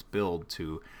she helped build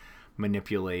to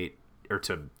manipulate, or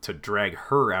to drag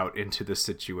her out into this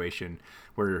situation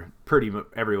where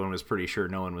everyone was pretty sure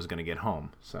no one was going to get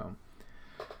home. So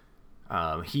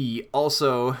he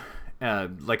also,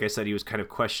 like I said, he was kind of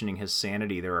questioning his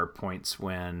sanity. There are points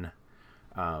when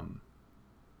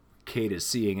Cade is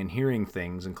seeing and hearing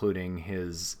things, including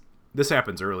this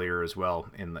happens earlier as well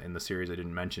in the series I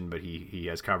didn't mention, but he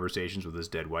has conversations with his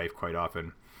dead wife quite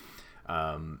often.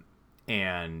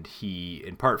 And he,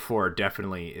 in part 4,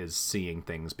 definitely is seeing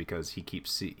things because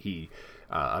he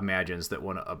imagines that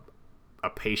a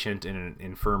patient in an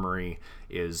infirmary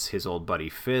is his old buddy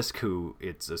Fisk, who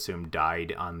it's assumed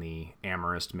died on the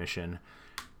Amherst mission.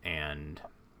 And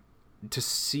to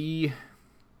see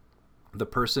the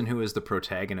person who is the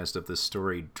protagonist of this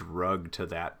story drugged to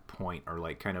that point, or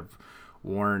like kind of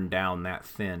worn down that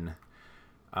thin,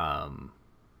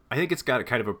 I think it's got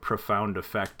kind of a profound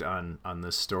effect on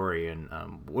this story. And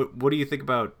what do you think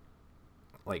about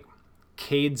like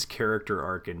Cade's character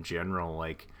arc in general?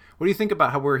 Like, what do you think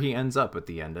about where he ends up at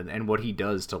the end, and what he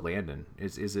does to Landon?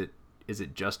 Is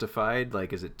it justified?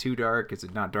 Like, is it too dark? Is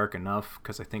it not dark enough?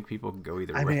 Because I think people can go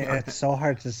either way. I mean, it's so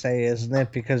hard to say, isn't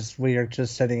it? Because we are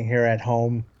just sitting here at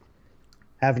home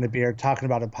having a beer, talking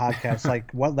about a podcast.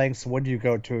 Like, what lengths would you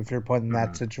go to if you're put in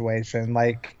that situation?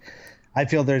 Like, I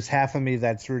feel there's half of me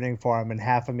that's rooting for him, and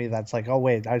half of me that's like, oh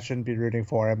wait, I shouldn't be rooting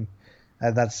for him.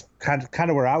 That's kind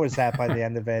of where I was at by the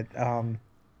end of it.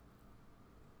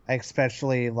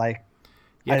 Especially like,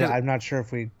 I'm not sure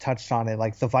if we touched on it,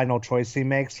 like the final choice he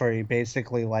makes, where he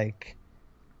basically like,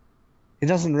 he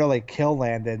doesn't really kill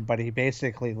Landon, but he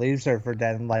basically leaves her for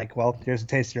dead and like, well, here's a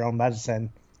taste of your own medicine.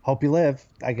 Hope you live,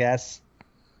 I guess.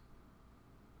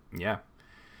 Yeah.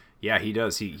 Yeah, he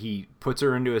does. He puts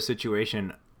her into a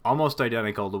situation almost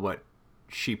identical to what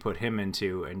she put him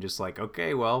into, and just like,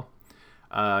 okay, well,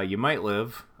 you might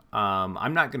live.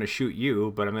 I'm not going to shoot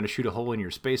you, but I'm going to shoot a hole in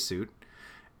your spacesuit,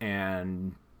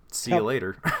 and see you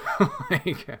later.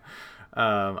 Like,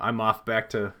 I'm off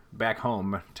back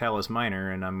home, Talos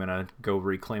Minor, and I'm going to go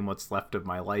reclaim what's left of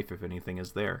my life, if anything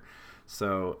is there.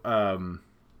 So,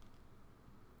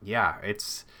 yeah,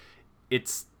 it's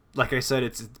like I said,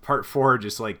 it's part 4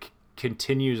 just like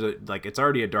continues, like it's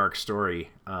already a dark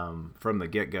story from the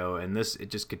get-go, and it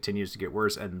just continues to get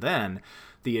worse. And then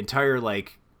the entire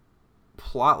like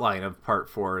plot line of part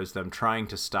 4 is them trying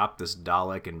to stop this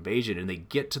Dalek invasion, and they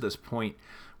get to this point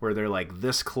where they're like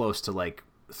this close to like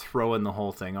throwing the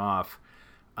whole thing off,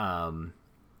 and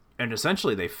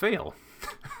essentially they fail.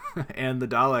 And the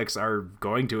Daleks are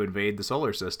going to invade the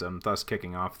solar system, thus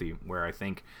kicking off where I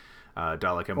think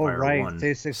Dalek Empire 1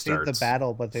 they succeed starts. the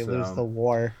battle, but they lose the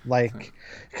war. Like,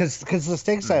 because the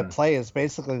stakes at play is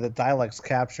basically the Daleks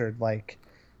captured like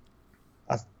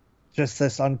just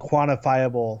this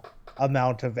unquantifiable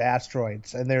amount of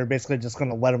asteroids, and they were basically just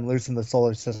going to let them loose in the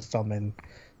solar system and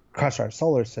crush our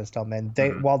solar system. And they,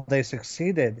 while they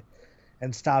succeeded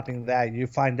in stopping that, you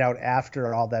find out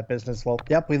after all that business, well,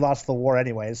 yep, we lost the war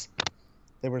anyways.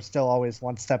 They were still always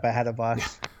one step ahead of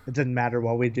us. It didn't matter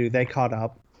what we do; they caught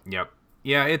up. Yep.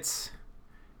 Yeah, it's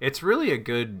really a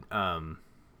good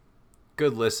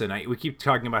good listen. We keep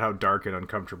talking about how dark and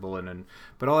uncomfortable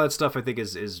but all that stuff I think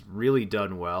is really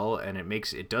done well, and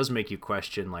it does make you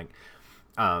question, like,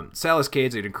 Salas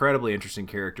Cade's an incredibly interesting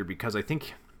character, because I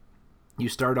think you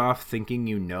start off thinking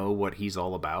you know what he's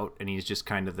all about, and he's just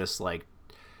kind of this like,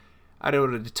 I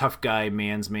don't know, a tough guy,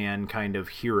 man's man kind of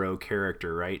hero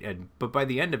character, right? But by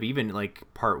the end of even like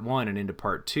part 1 and into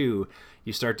part 2,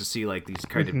 you start to see like these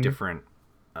kind of different,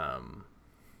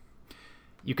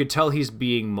 you could tell he's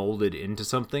being molded into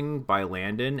something by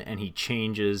Landon, and he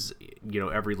changes,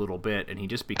 every little bit, and he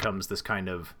just becomes this kind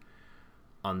of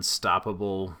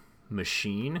unstoppable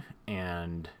machine.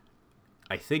 And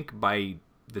I think by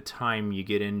the time you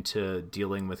get into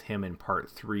dealing with him in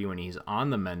part 3, when he's on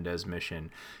the Mendez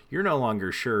mission, you're no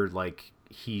longer sure like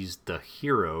he's the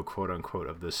hero, quote unquote,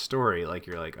 of this story. Like,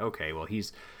 you're like, okay, well,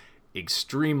 he's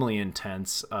extremely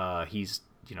intense. He's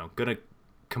gonna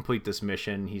complete this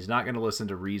mission. He's not gonna listen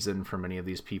to reason from any of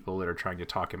these people that are trying to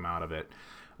talk him out of it.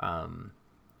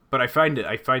 But I find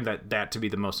that to be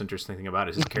the most interesting thing about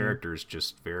it. His character's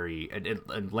just very,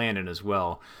 and Landon as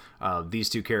well. These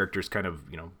two characters kind of,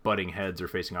 butting heads or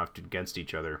facing off against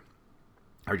each other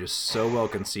are just so well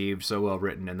conceived, so well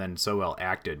written, and then so well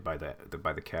acted by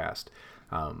the cast.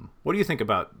 What do you think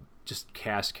about just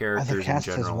cast characters the cast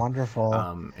in general? Is wonderful.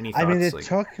 Any thoughts? I mean, it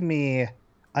took me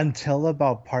until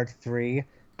about part 3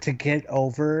 to get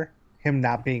over him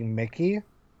not being Mickey.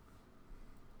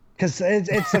 Because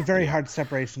it's a very hard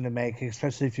separation to make,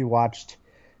 especially if you watched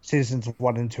seasons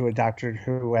 1 and 2 of Doctor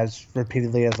Who as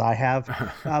repeatedly as I have.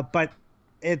 But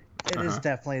it is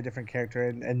definitely a different character,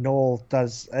 and Noel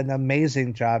does an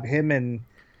amazing job. Him and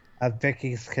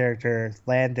Vicky's character,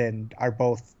 Landon, are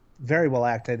both very well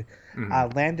acted.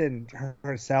 Landon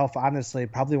herself, honestly,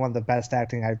 probably one of the best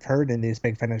acting I've heard in these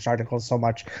Big Finish articles so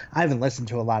much. I haven't listened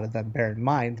to a lot of them, bear in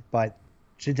mind, but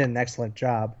she did an excellent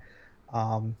job.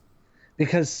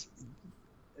 Because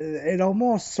it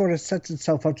almost sort of sets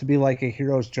itself up to be like a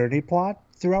hero's journey plot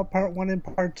throughout part 1 and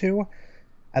part 2,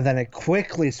 and then it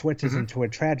quickly switches into a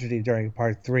tragedy during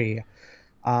part 3.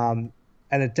 And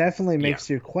it definitely makes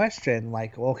you question,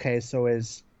 like, okay, so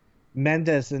is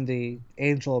Mendez in the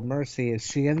Angel of Mercy, is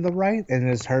she in the right, and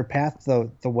is her path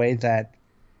the way that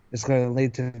is going to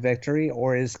lead to victory,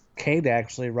 or is Cade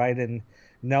actually right? And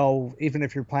no, even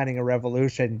if you're planning a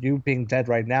revolution, you being dead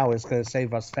right now is going to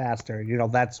save us faster.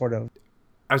 That sort of.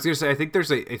 I was going to say, I think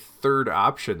there's a third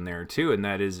option there too, and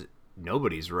that is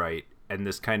nobody's right, and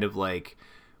this kind of like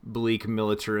bleak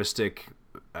militaristic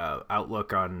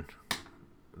outlook on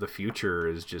the future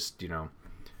is just,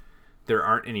 there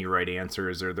aren't any right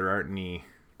answers, or there aren't any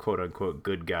quote unquote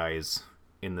good guys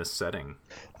in this setting.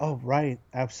 Oh, right.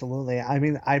 Absolutely. I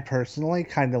mean, I personally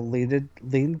kind of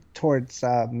leaned towards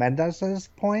Mendez's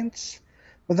points,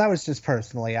 but that was just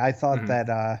personally. I thought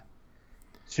that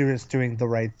she was doing the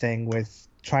right thing with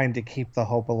trying to keep the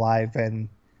hope alive and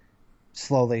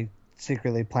slowly,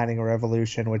 secretly planning a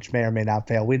revolution, which may or may not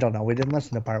fail. We don't know. We didn't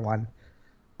listen to part 1.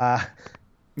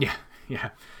 Yeah.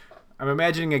 I'm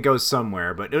imagining it goes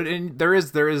somewhere, but there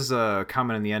is a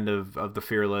comment in the end of The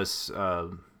Fearless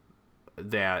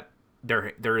that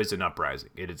there is an uprising.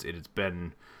 It's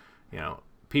been, you know,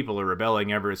 people are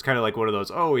rebelling ever. It's kind of like one of those,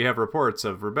 oh, we have reports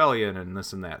of rebellion and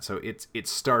this and that. So it's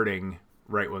starting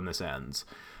right when this ends.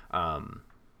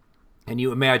 And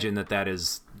you imagine that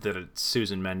it's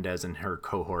Susan Mendez and her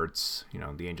cohorts, you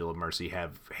know, the Angel of Mercy,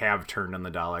 have turned on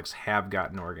the Daleks, have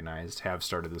gotten organized, have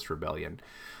started this rebellion.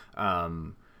 I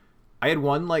had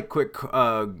one like quick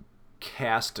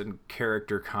cast and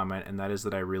character comment, and that is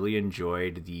that I really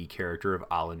enjoyed the character of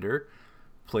Allender,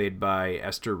 played by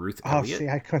Esther Ruth Elliott. Oh, see,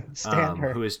 I couldn't stand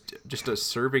her. Who is just a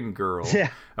serving girl. Yeah.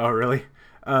 Oh, really?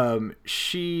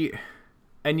 She's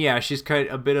kind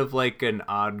of a bit of like an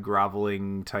odd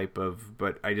groveling type of,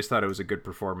 but I just thought it was a good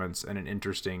performance and an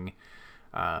interesting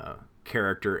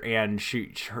character. And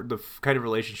the kind of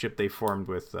relationship they formed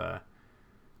with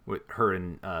her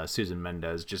and Susan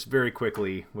Mendez just very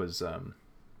quickly was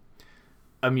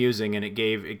amusing, and it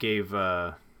gave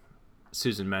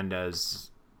Susan Mendez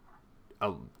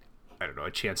a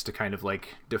chance to kind of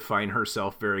like define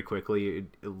herself very quickly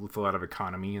with a lot of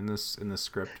economy in this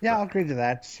script. Yeah, I'll agree to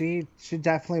that. She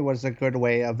definitely was a good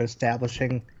way of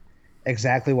establishing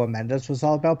exactly what Mendez was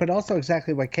all about, but also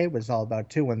exactly what Kate was all about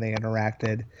too when they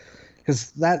interacted. Because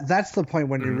that's the point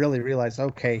when you really realize,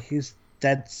 okay, he's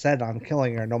dead set on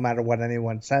killing her no matter what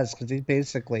anyone says, because he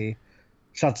basically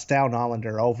shuts down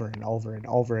Allender over and over and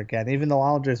over again, even though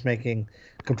Allender's making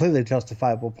completely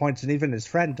justifiable points, and even his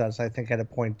friend does, I think, at a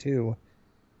point too.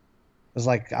 It was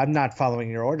like, I'm not following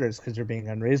your orders because you're being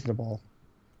unreasonable.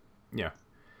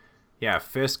 Yeah,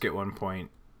 Fisk at one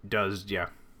point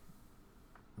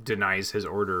denies his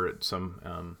order at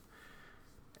some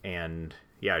and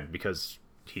because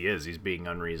he's being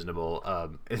unreasonable.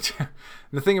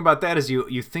 The thing about that is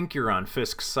you think you're on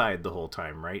Fisk's side the whole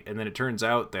time, right? And then it turns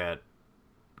out that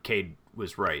Cade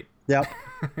was right. Yep.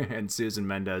 And Susan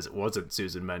Mendez wasn't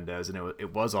Susan Mendez, and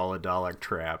it was all a Dalek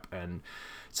trap. And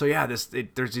so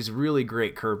there's these really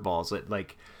great curveballs at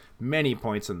like many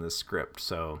points in this script.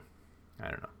 So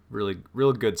I don't know, really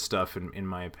real good stuff in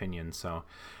my opinion. So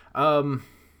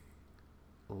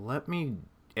let me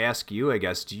ask you, I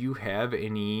guess, do you have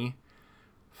any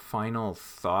final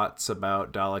thoughts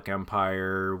about Dalek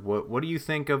Empire? What do you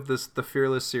think of the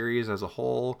Fearless series as a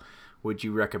whole? Would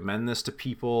you recommend this to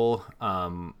people?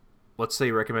 Let's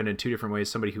say recommend in two different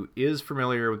ways: somebody who is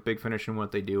familiar with Big Finish and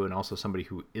what they do, and also somebody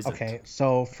who isn't. Okay,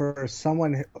 so for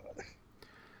someone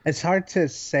it's hard to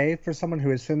say for someone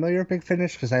who is familiar with Big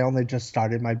Finish, because I only just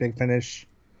started my Big Finish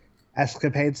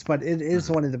escapades, but it is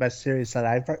one of the best series that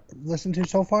I've listened to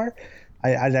so far.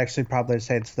 I'd actually probably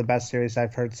say it's the best series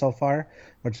I've heard so far,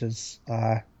 which is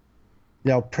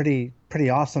pretty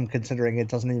awesome considering it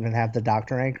doesn't even have the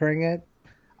Doctor anchoring it.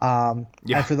 And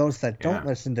for those that don't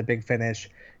listen to Big Finish,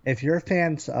 if you're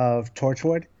fans of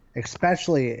Torchwood,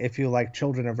 especially if you like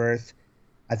Children of Earth,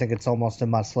 I think it's almost a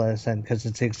must listen, because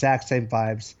it's the exact same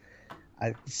vibes,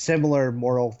 similar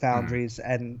moral foundries,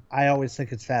 and I always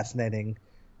think it's fascinating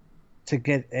to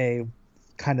get a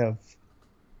kind of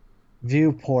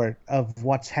viewport of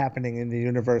what's happening in the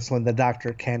universe when the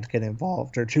Doctor can't get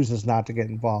involved or chooses not to get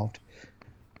involved.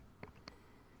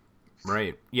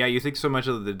 Right. Yeah, you think so much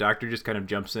of the Doctor just kind of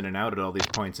jumps in and out at all these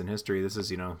points in history. This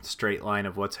is, straight line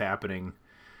of what's happening,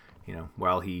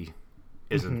 while he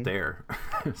isn't there.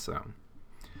 So,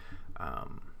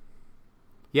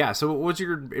 so what was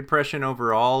your impression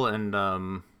overall? And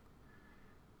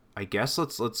I guess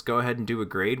let's go ahead and do a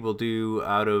grade. We'll do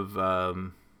out of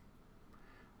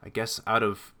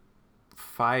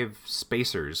 5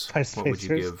 spacers. What would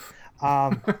you give?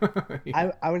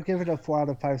 I would give it a 4 out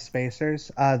of 5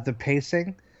 spacers. The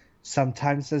pacing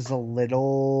sometimes is a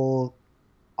little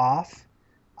off.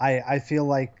 I feel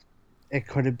like it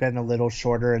could have been a little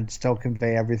shorter and still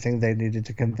convey everything they needed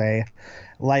to convey.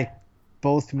 Like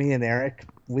both me and Eric,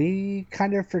 we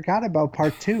kind of forgot about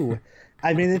part 2.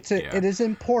 I mean, it is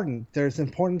important. There's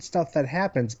important stuff that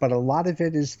happens, but a lot of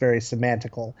it is very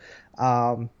semantical.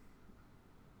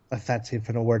 If that's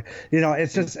even a word,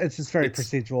 it's just very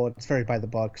procedural. It's very by the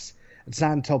books. It's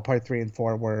not until part 3 and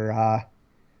 4 where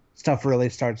stuff really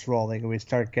starts rolling and we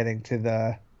start getting to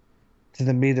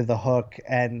the meat of the hook.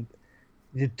 And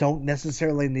you don't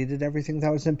necessarily needed everything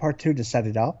that was in part 2 to set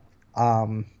it up.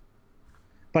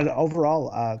 But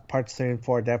overall, parts 3 and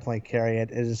 4 definitely carry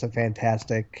it. It is a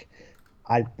fantastic.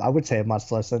 I would say a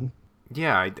must listen.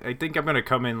 Yeah, I think I'm gonna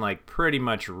come in like pretty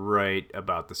much right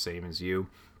about the same as you.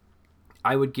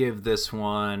 I would give this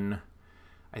one,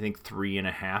 I think,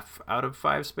 3.5 out of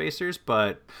 5 spacers,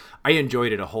 but I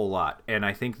enjoyed it a whole lot, and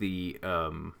I think the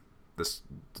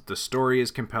story is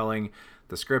compelling,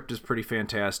 the script is pretty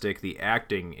fantastic, the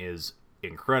acting is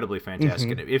incredibly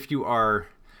fantastic. And if you are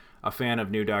a fan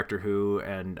of new Doctor Who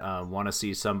and want to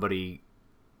see somebody,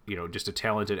 just a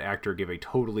talented actor give a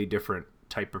totally different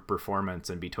type of performance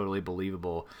and be totally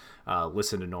believable,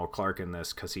 listen to Noel Clarke in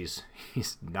this, because he's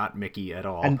not Mickey at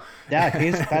all. And yeah,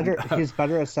 he's better. He's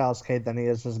better as Sal's Cade than he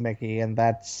is as Mickey, and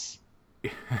that's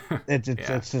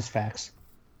it's just facts.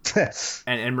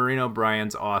 and Maureen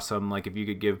O'Brien's awesome. Like, if you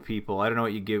could give people, I don't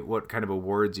know what kind of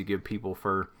awards you give people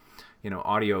for,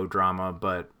 audio drama,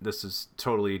 but this is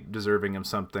totally deserving of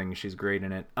something. She's great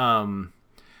in it.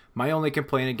 My only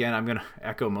complaint, again, I'm going to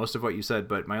echo most of what you said,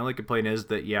 but my only complaint is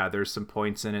that, yeah, there's some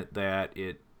points in it that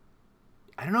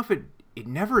I don't know if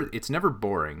it's never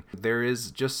boring. There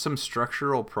is just some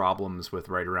structural problems with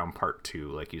right around part 2,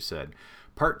 like you said.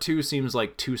 Part 2 seems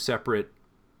like two separate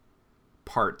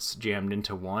parts jammed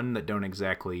into one that don't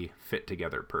exactly fit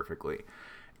together perfectly.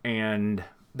 And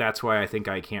that's why I think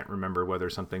I can't remember whether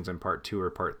something's in part 2 or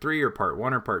part 3 or part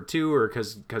 1 or part 2, or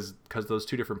because those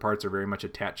two different parts are very much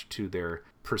attached to their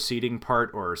preceding part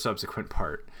or subsequent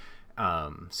part.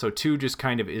 So 2 just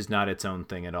kind of is not its own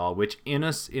thing at all, which in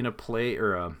a play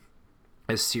or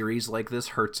a series like this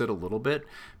hurts it a little bit,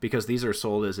 because these are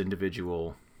sold as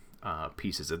individual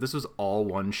pieces. If this was all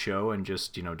one show and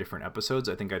just different episodes,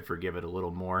 I think I'd forgive it a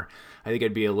little more. I think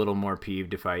I'd be a little more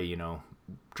peeved if I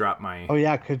drop my... Oh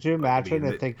yeah, could you imagine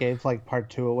if they gave like part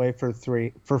 2 away for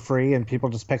free and people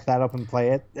just pick that up and play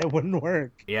it? It wouldn't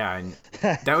work. Yeah, and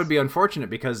that would be unfortunate,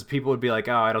 because people would be like,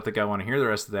 oh, I don't think I want to hear the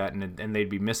rest of that, and they'd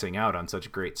be missing out on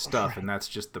such great stuff. Right. And that's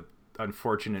just the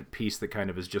unfortunate piece that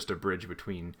kind of is just a bridge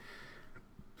between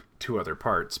two other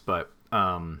parts. But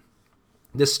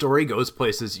this story goes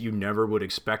places you never would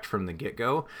expect from the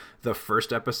get-go. The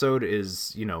first episode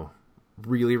is,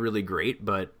 really, really great,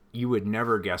 but you would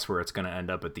never guess where it's going to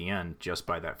end up at the end just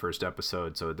by that first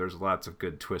episode. So there's lots of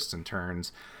good twists and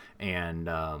turns, and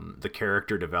the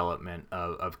character development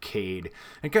of Cade,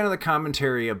 and kind of the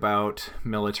commentary about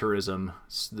militarism,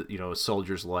 a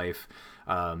soldier's life,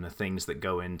 the things that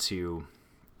go into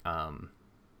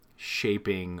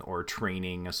shaping or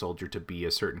training a soldier to be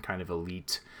a certain kind of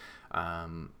elite.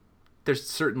 There's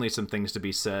certainly some things to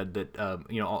be said that,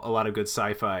 a lot of good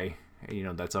sci-fi,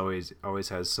 that's always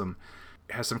has some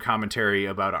commentary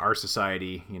about our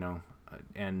society,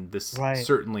 and this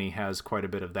certainly has quite a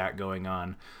bit of that going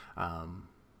on.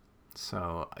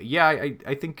 So yeah,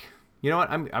 I think,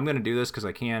 I'm going to do this because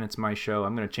I can. It's my show.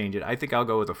 I'm going to change it. I think I'll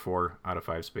go with a 4 out of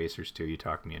 5 spacers too. You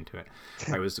talked me into it.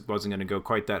 I wasn't going to go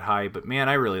quite that high, but man,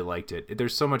 I really liked it.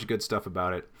 There's so much good stuff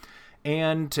about it.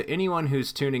 And to anyone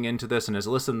who's tuning into this and has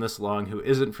listened this long who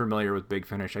isn't familiar with Big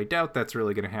Finish, I doubt that's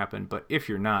really going to happen. But if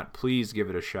you're not, please give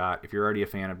it a shot. If you're already a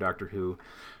fan of Doctor Who,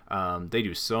 they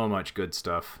do so much good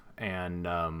stuff. And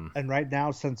right now,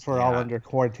 since we're all under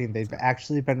quarantine, they've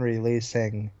actually been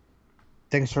releasing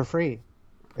things for free.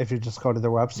 If you just go to their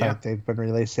website, they've been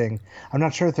releasing. I'm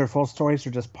not sure if they're full stories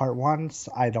or just part 1s.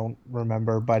 I don't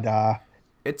remember, but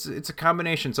it's a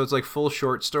combination. So it's like full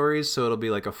short stories. So it'll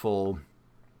be like a full,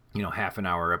 half an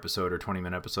hour episode or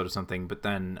 20-minute episode or something. But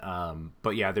then,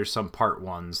 but yeah, there's some part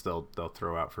 1s they'll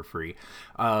throw out for free.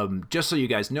 Just so you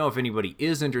guys know, if anybody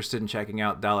is interested in checking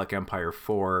out Dalek Empire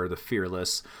 4, The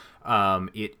Fearless,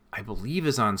 it, I believe,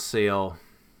 is on sale.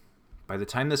 By the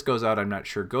time this goes out, I'm not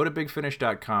sure. Go to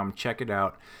bigfinish.com, check it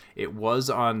out. It was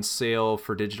on sale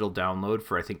for digital download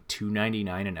for, I think,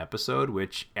 $2.99 an episode,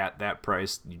 which at that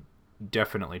price,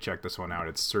 definitely check this one out.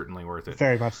 It's certainly worth it.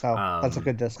 Very much so. That's a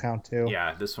good discount too.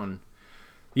 Yeah, this one.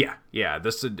 Yeah.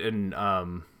 This and I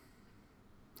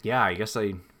guess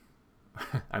I'm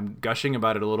gushing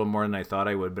about it a little more than I thought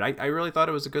I would, but I really thought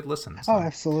it was a good listen. So. Oh,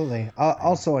 absolutely.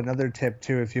 Also, another tip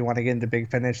too, if you want to get into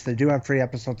Big Finish, they do have free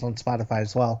episodes on Spotify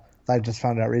as well. I just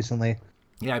found out recently.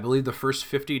 Yeah, I believe the first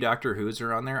 50 Doctor Who's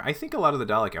are on there. I think a lot of the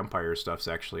Dalek Empire stuff's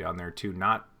actually on there too.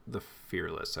 Not the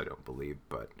Fearless, I don't believe,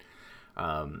 but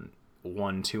 1,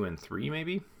 2, and 3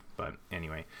 maybe. But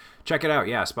anyway, check it out.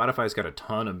 Yeah, Spotify's got a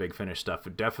ton of Big Finish stuff.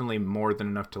 Definitely more than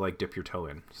enough to like dip your toe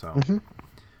in. So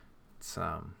it's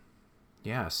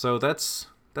yeah. So that's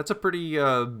a pretty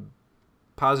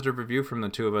positive review from the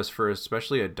two of us for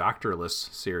especially a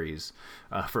Doctorless series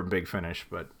from Big Finish.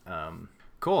 But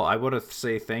cool. I want to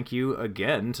say thank you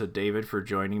again to David for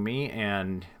joining me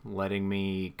and letting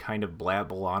me kind of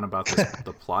blabble on about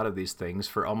the plot of these things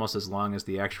for almost as long as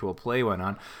the actual play went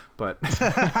on. But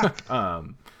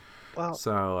well,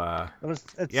 so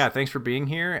yeah, thanks for being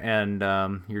here,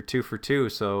 and you're 2 for 2.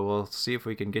 So we'll see if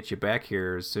we can get you back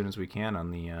here as soon as we can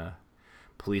on the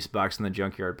Police Box and the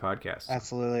Junkyard podcast.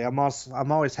 Absolutely. I'm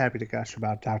always happy to gush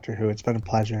about Doctor Who. It's been a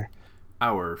pleasure.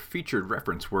 Our featured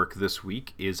reference work this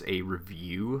week is a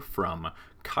review from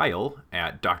Kyle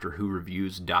at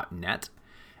DoctorWhoReviews.net.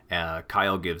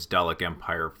 Kyle gives Dalek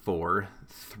Empire 4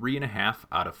 3.5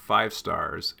 out of 5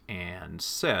 stars and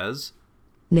says,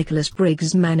 Nicholas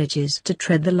Briggs manages to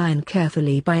tread the line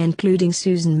carefully by including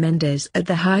Susan Mendez at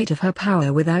the height of her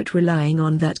power without relying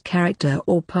on that character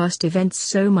or past events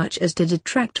so much as to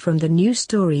detract from the new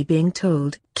story being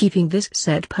told, keeping this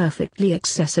set perfectly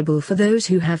accessible for those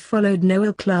who have followed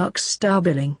Noel Clarke's star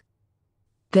billing.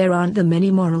 There aren't the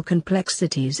many moral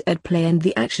complexities at play, and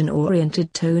the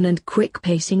action-oriented tone and quick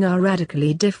pacing are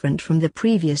radically different from the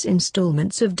previous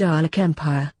installments of Dalek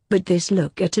Empire, but this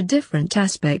look at a different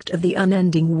aspect of the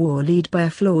unending war led by a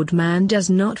flawed man does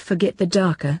not forget the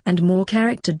darker and more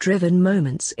character-driven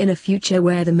moments in a future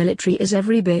where the military is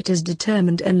every bit as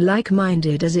determined and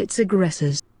like-minded as its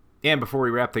aggressors. And before we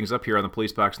wrap things up here on the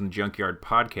Police Box and the Junkyard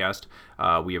podcast,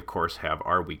 we of course have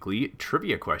our weekly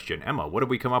trivia question. Emma, what have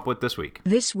we come up with this week?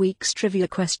 This week's trivia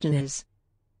question is,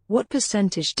 what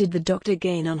percentage did the Doctor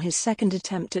gain on his second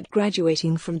attempt at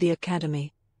graduating from the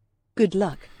Academy? Good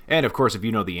luck. And of course, if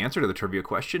you know the answer to the trivia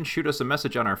question, shoot us a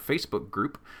message on our Facebook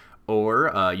group,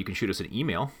 or you can shoot us an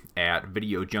email at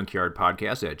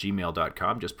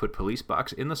videojunkyardpodcast@gmail.com. Just put Police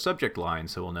Box in the subject line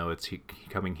so we'll know it's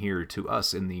coming here to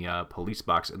us in the Police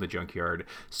Box in the Junkyard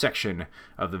section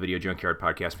of the Video Junkyard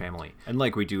podcast family. And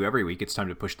like we do every week, it's time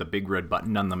to push the big red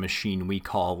button on the machine we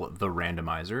call the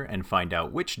randomizer and find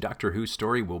out which Doctor Who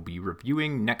story we'll be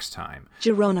reviewing next time.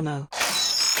 Geronimo.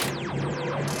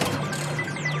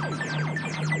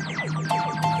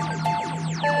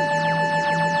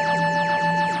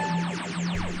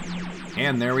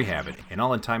 And there we have it. In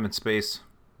all in time and space,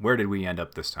 where did we end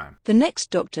up this time? The next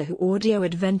Doctor Who audio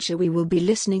adventure we will be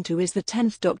listening to is the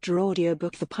 10th Doctor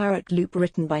audiobook The Pirate Loop,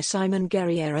 written by Simon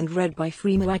Guerrier and read by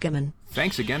Freema Wagaman.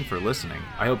 Thanks again for listening.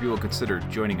 I hope you will consider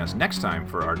joining us next time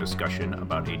for our discussion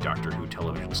about a Doctor Who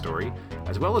television story,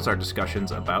 as well as our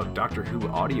discussions about Doctor Who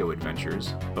audio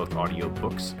adventures, both audio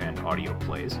books and audio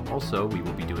plays. Also, we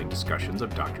will be doing discussions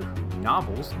of Doctor Who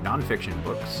novels, nonfiction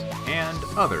books, and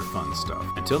other fun stuff.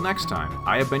 Until next time,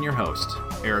 I have been your host,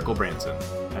 Eric Branson,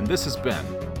 and this has been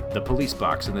the Police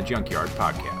Box in the Junkyard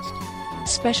podcast.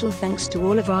 Special thanks to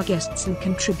all of our guests and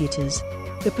contributors.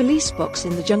 The Police Box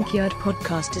in the Junkyard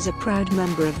podcast is a proud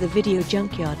member of the Video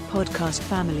Junkyard podcast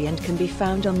family and can be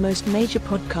found on most major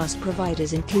podcast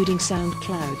providers including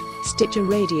SoundCloud, Stitcher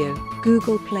Radio,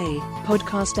 Google Play,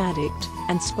 Podcast Addict,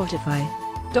 and Spotify.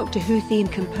 Doctor Who theme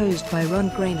composed by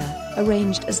Ron Grainer,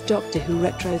 arranged as Doctor Who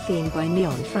retro theme by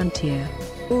Neon Frontier.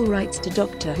 All rights to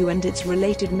Doctor Who and its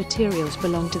related materials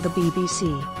belong to the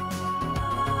BBC.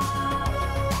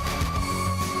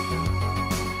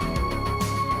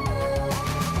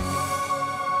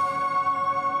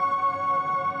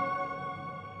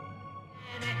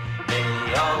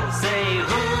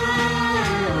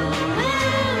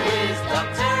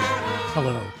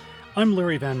 Hello, I'm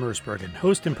Larry Van Mersbergen,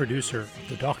 host and producer of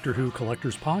the Doctor Who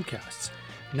Collectors Podcasts.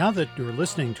 Now that you're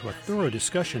listening to a thorough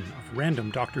discussion of random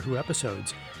Doctor Who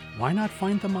episodes, why not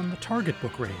find them on the Target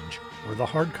book range, or the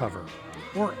hardcover,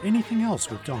 or anything else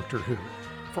with Doctor Who?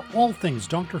 For all things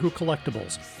Doctor Who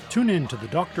collectibles, tune in to the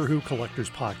Doctor Who Collectors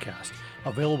Podcast,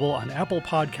 available on Apple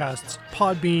Podcasts,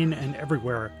 Podbean, and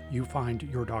everywhere you find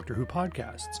your Doctor Who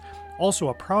podcasts. Also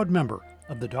a proud member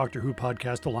of the Doctor Who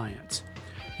Podcast Alliance.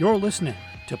 You're listening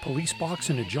to Police Box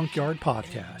in a Junkyard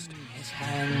podcast. His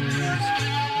hands, you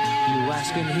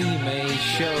ask and he may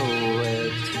show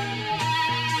it.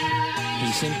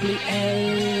 He simply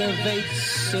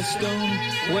elevates a stone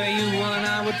where you want,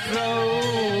 I would throw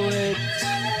it.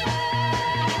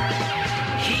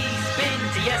 He's been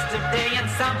to yesterday and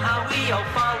somehow we all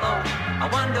follow. I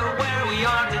wonder where we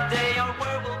are today or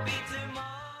where we'll be tomorrow.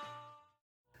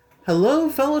 Hello,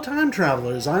 fellow time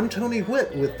travelers. I'm Tony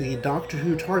Whitt with the Doctor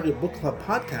Who Target Book Club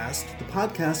podcast, the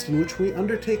podcast in which we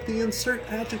undertake the insert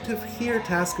adjective here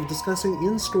task of discussing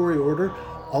in story order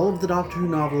all of the Doctor Who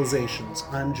novelizations.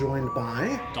 I'm joined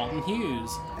by Dalton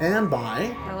Hughes and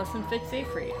by Alison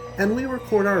Fitzafried, and we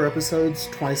record our episodes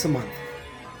twice a month.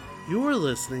 You are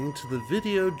listening to the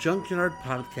Video Junkyard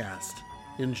podcast.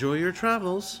 Enjoy your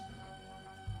travels.